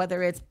people,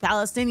 whether it's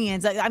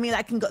Palestinians, I mean,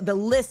 I can go, the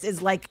list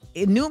is like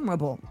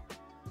innumerable.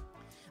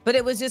 But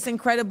it was just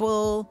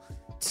incredible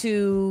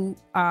to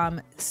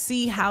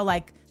see how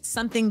like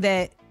something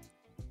that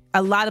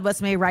a lot of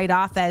us may write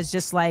off as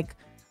just like,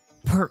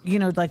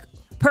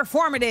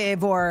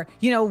 performative or,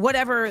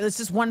 whatever, it's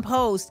just one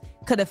post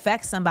could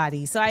affect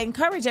somebody. So I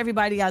encourage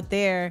everybody out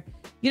there,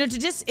 to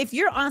just, if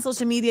you're on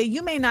social media,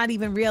 you may not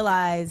even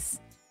realize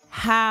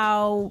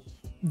how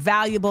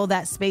valuable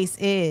that space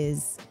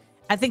is.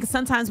 I think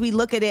sometimes we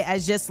look at it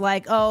as just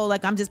like, oh,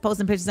 like I'm just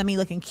posting pictures of me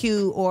looking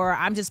cute, or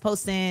I'm just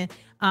posting,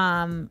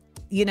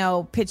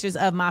 pictures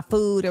of my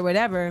food or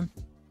whatever.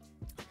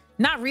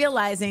 Not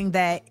realizing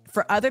that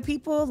for other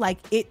people, like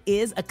it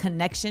is a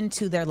connection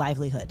to their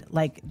livelihood.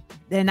 Like,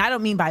 and I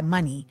don't mean by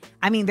money.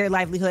 I mean their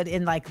livelihood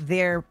in like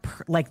their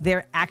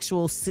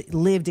actual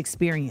lived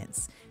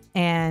experience.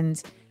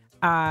 And,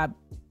 I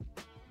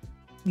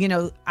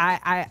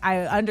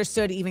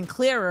understood even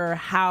clearer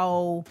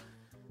how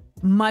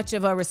much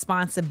of a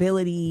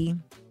responsibility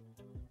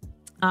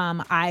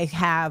I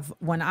have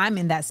when I'm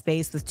in that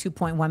space with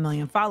 2.1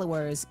 million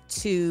followers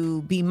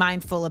to be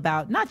mindful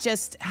about not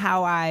just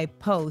how I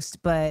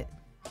post, but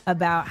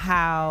about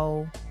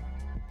how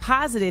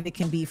positive it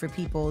can be for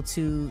people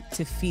to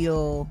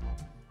feel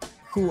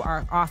who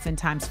are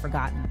oftentimes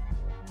forgotten.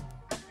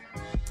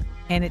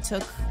 And it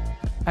took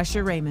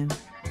Usher Raymond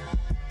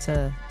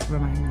to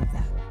remind me of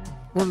that.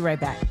 We'll be right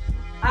back.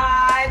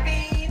 I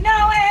be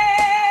knowing.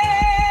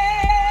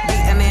 The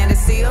Amanda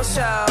Seales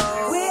Show.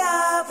 We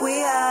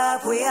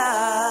up.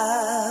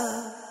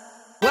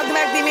 Welcome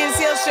back to the Amanda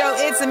Seales Show.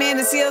 It's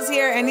Amanda Seales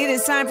here, and it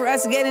is time for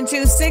us to get into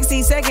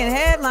 60-second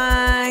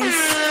headlines.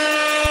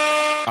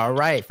 All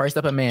right. First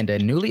up, Amanda.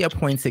 Newly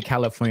appointed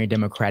California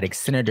Democratic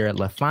Senator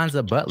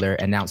LaFonza Butler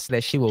announced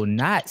that she will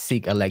not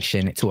seek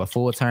election to a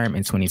full term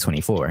in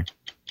 2024.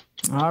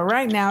 All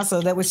right, now, so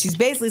that what she's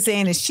basically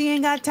saying is she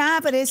ain't got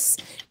time for this.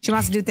 She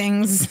wants to do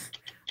things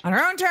on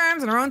her own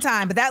terms, on her own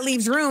time. But that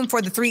leaves room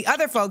for the three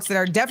other folks that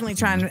are definitely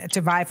trying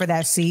to vie for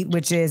that seat,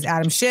 which is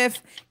Adam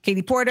Schiff,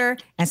 Katie Porter,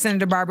 and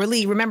Senator Barbara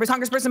Lee. Remember,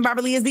 Congressperson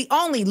Barbara Lee is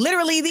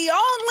literally the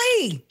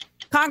only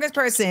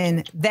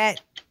Congressperson that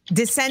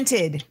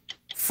dissented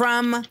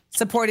from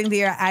supporting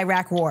the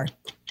Iraq war.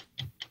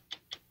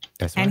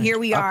 That's right. And here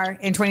we are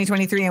in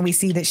 2023, and we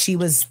see that she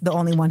was the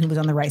only one who was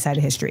on the right side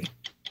of history.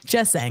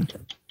 Just saying.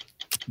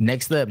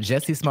 Next up,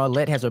 Jussie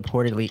Smollett has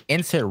reportedly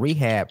entered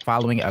rehab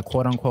following a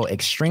quote-unquote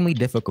extremely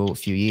difficult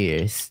few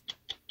years.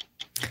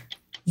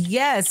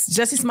 Yes,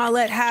 Jussie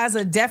Smollett has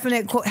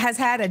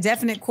had a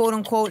definite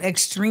quote-unquote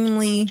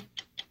extremely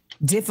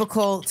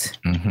difficult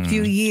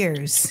few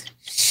years.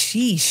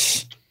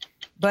 Sheesh.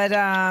 But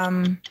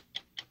I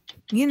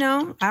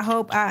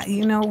hope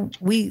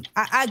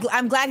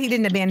I'm glad he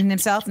didn't abandon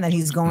himself and that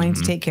he's going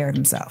to take care of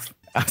himself.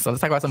 So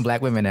let's talk about some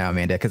Black women now,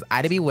 Amanda, because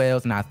Ida B.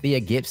 Wells and Althea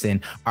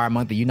Gibson are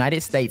among the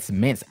United States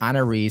Mint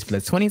honorees for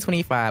the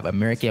 2025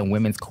 American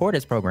Women's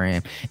Quarters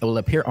Program. It will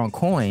appear on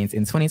coins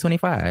in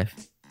 2025.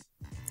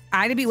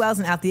 Ida B. Wells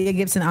and Althea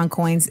Gibson on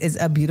coins is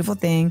a beautiful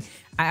thing.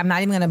 I'm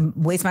not even going to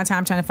waste my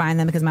time trying to find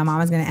them because my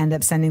mom is going to end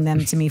up sending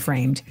them to me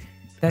framed.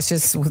 That's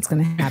just what's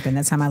going to happen.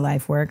 That's how my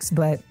life works.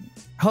 But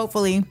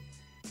hopefully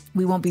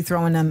we won't be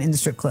throwing them in the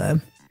strip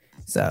club.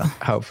 So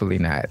hopefully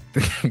not.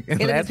 It'll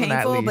be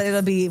painful, but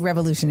it'll be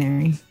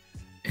revolutionary.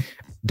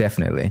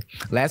 Definitely.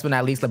 Last but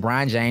not least,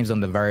 LeBron James on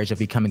the verge of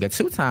becoming a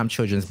 2-time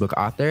children's book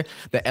author.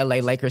 The LA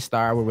Lakers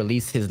star will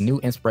release his new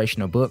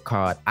inspirational book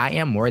called I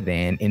Am More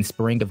Than in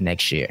spring of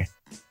next year.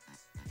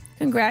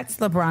 Congrats,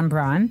 LeBron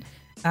Bron.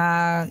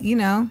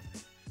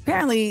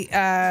 Apparently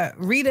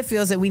Rita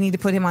feels that we need to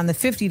put him on the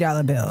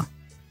 $50 bill.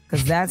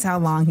 Because that's how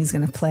long he's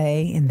going to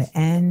play in the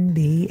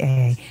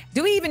NBA.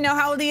 Do we even know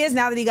how old he is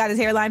now that he got his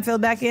hairline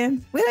filled back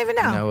in? We don't even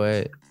know. You know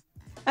what?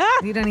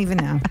 We don't even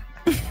know.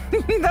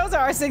 Those are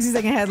our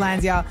 60-second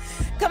headlines, y'all.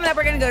 Coming up,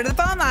 we're going to go to the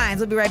phone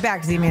lines. We'll be right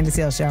back to the Amanda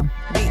Seales Show.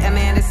 The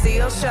Amanda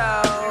Seales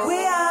Show.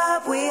 We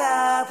up.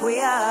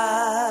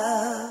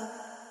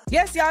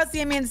 Yes, y'all, it's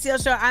the Amanda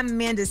Seales Show. I'm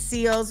Amanda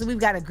Seales. We've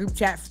got a group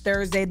chat for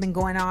Thursday. Been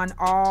going on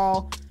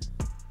all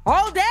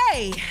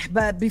day.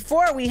 But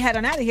before we head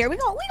on out of here, we're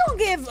gonna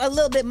give a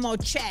little bit more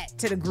chat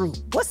to the group.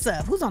 What's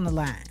up? Who's on the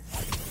line?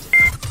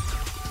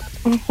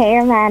 Hey,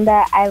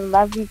 Amanda. I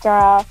love you,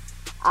 girl.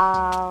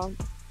 I'm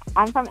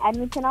from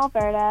Edmonton,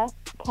 Alberta,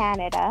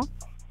 Canada.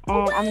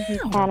 And I'm a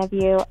huge fan of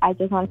you. I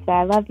just want to say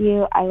I love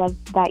you. I love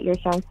that you're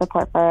showing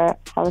support for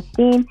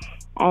Palestine.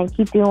 And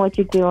keep doing what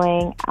you're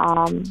doing.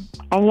 And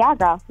yeah,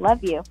 girl,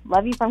 love you.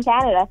 Love you from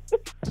Canada.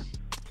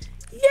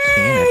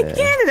 Yay,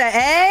 Canada,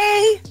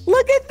 eh?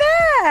 Look at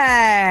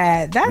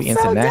that. That's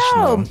so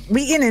dope.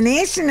 We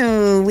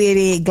international with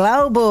it,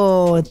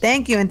 global.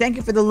 Thank you. And thank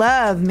you for the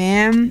love,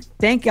 man.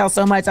 Thank y'all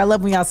so much. I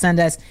love when y'all send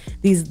us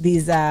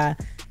these love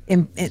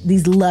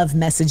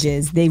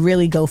messages. They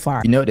really go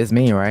far. You know what this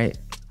means, right?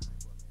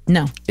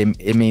 No.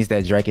 It means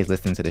that Drake is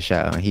listening to the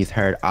show. He's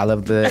heard all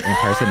of the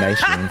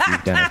impersonations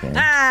you've done of him.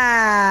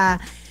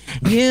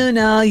 You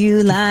know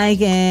you like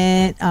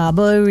it,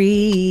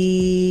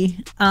 Aubrey,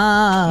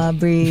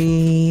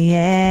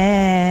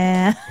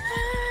 yeah.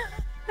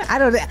 I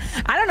don't know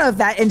if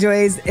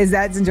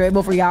that's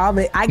enjoyable for y'all,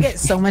 but I get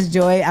so much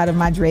joy out of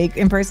my Drake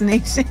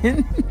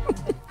impersonation.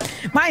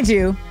 Mind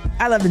you,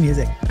 I love the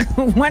music.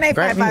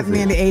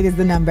 1-855-AMANDA-8 is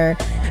the number.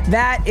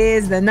 That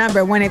is the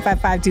number,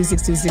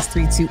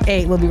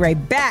 1-855-262-6328. We'll be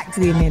right back to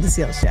the Amanda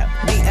Seales Show.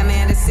 The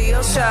Amanda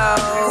Seales Show.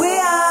 We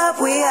up.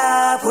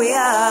 All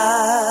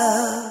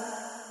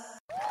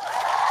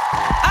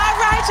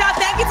right, y'all.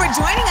 Thank you for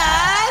joining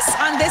us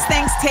on this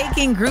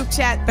Thanks-Taking Group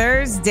Chat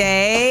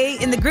Thursday.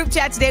 In the group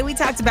chat today, we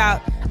talked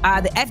about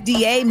the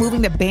FDA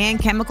moving to ban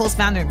chemicals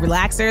found in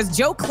relaxers.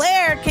 Joe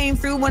Claire came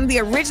through, one of the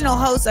original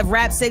hosts of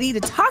Rap City, to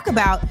talk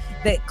about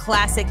the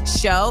classic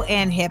show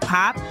and hip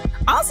hop.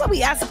 Also,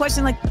 we asked the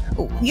question,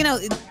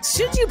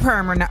 should you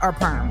perm or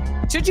perm?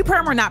 Should you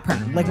perm or not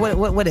perm? Like,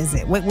 what is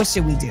it? What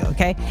should we do?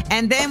 Okay.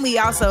 And then we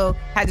also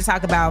had to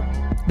talk about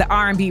the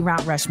R&B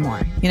Mount Rushmore.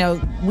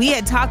 We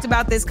had talked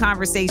about this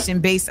conversation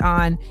based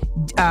on,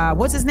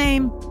 what's his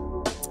name?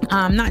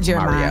 Not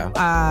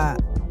Jeremiah.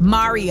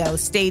 Mario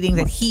stating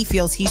that he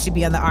feels he should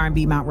be on the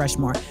R&B Mount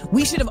Rushmore.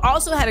 We should have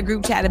also had a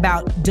group chat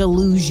about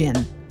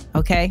delusion.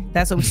 Okay,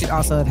 that's what we should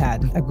also have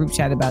had, a group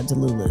chat about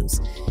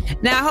Delulus.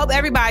 Now, I hope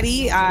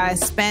everybody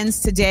spends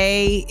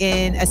today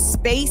in a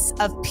space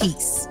of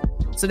peace.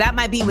 So that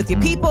might be with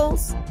your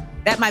peoples,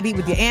 that might be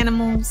with your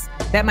animals,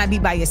 that might be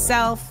by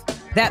yourself,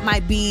 that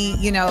might be,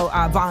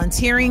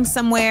 volunteering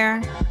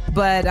somewhere.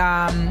 But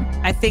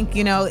I think,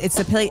 it's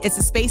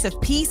a space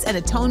of peace and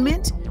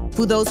atonement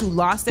for those who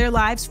lost their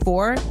lives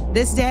for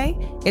this day.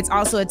 It's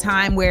also a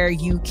time where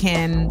you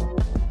can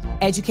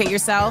educate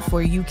yourself,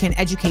 where you can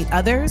educate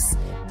others.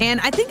 And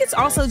I think it's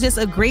also just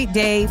a great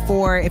day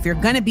for, if you're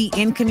going to be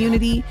in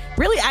community,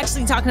 really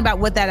actually talking about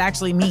what that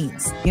actually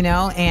means,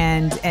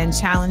 and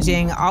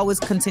challenging, always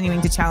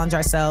continuing to challenge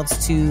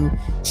ourselves to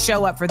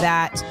show up for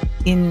that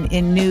in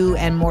new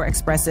and more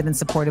expressive and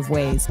supportive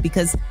ways.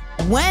 Because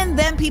when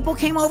them people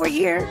came over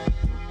here,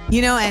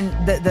 and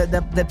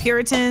the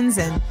Puritans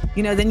and,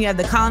 then you have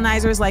the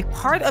colonizers, like,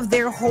 part of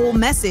their whole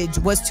message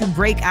was to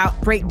break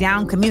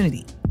down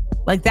community.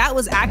 Like, that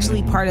was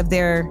actually part of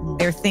their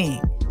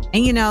thing.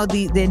 And,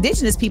 the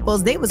indigenous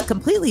peoples, they was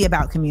completely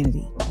about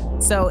community.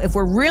 So if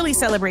we're really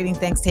celebrating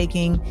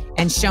Thanks-Taking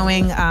and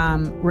showing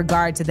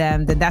regard to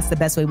them, then that's the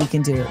best way we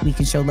can do it. We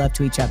can show love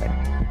to each other.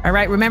 All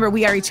right. Remember,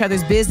 we are each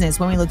other's business.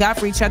 When we look out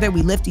for each other,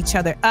 we lift each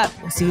other up.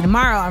 We'll see you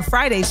tomorrow on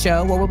Friday's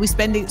show, where we'll be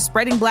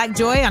spreading Black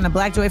Joy on a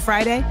Black Joy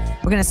Friday.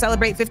 We're going to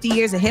celebrate 50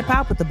 years of hip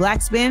hop with the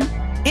Black Spin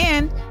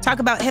and talk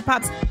about hip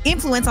hop's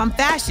influence on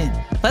fashion.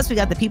 Plus, we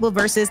got the people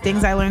versus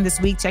things I learned this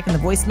week, checking the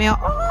voicemail,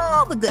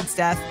 all the good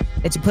stuff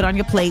that you put on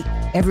your plate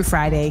every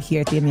Friday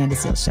here at the Amanda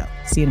Seales Show.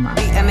 See you tomorrow.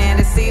 The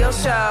Amanda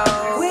Seales Show.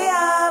 We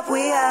up.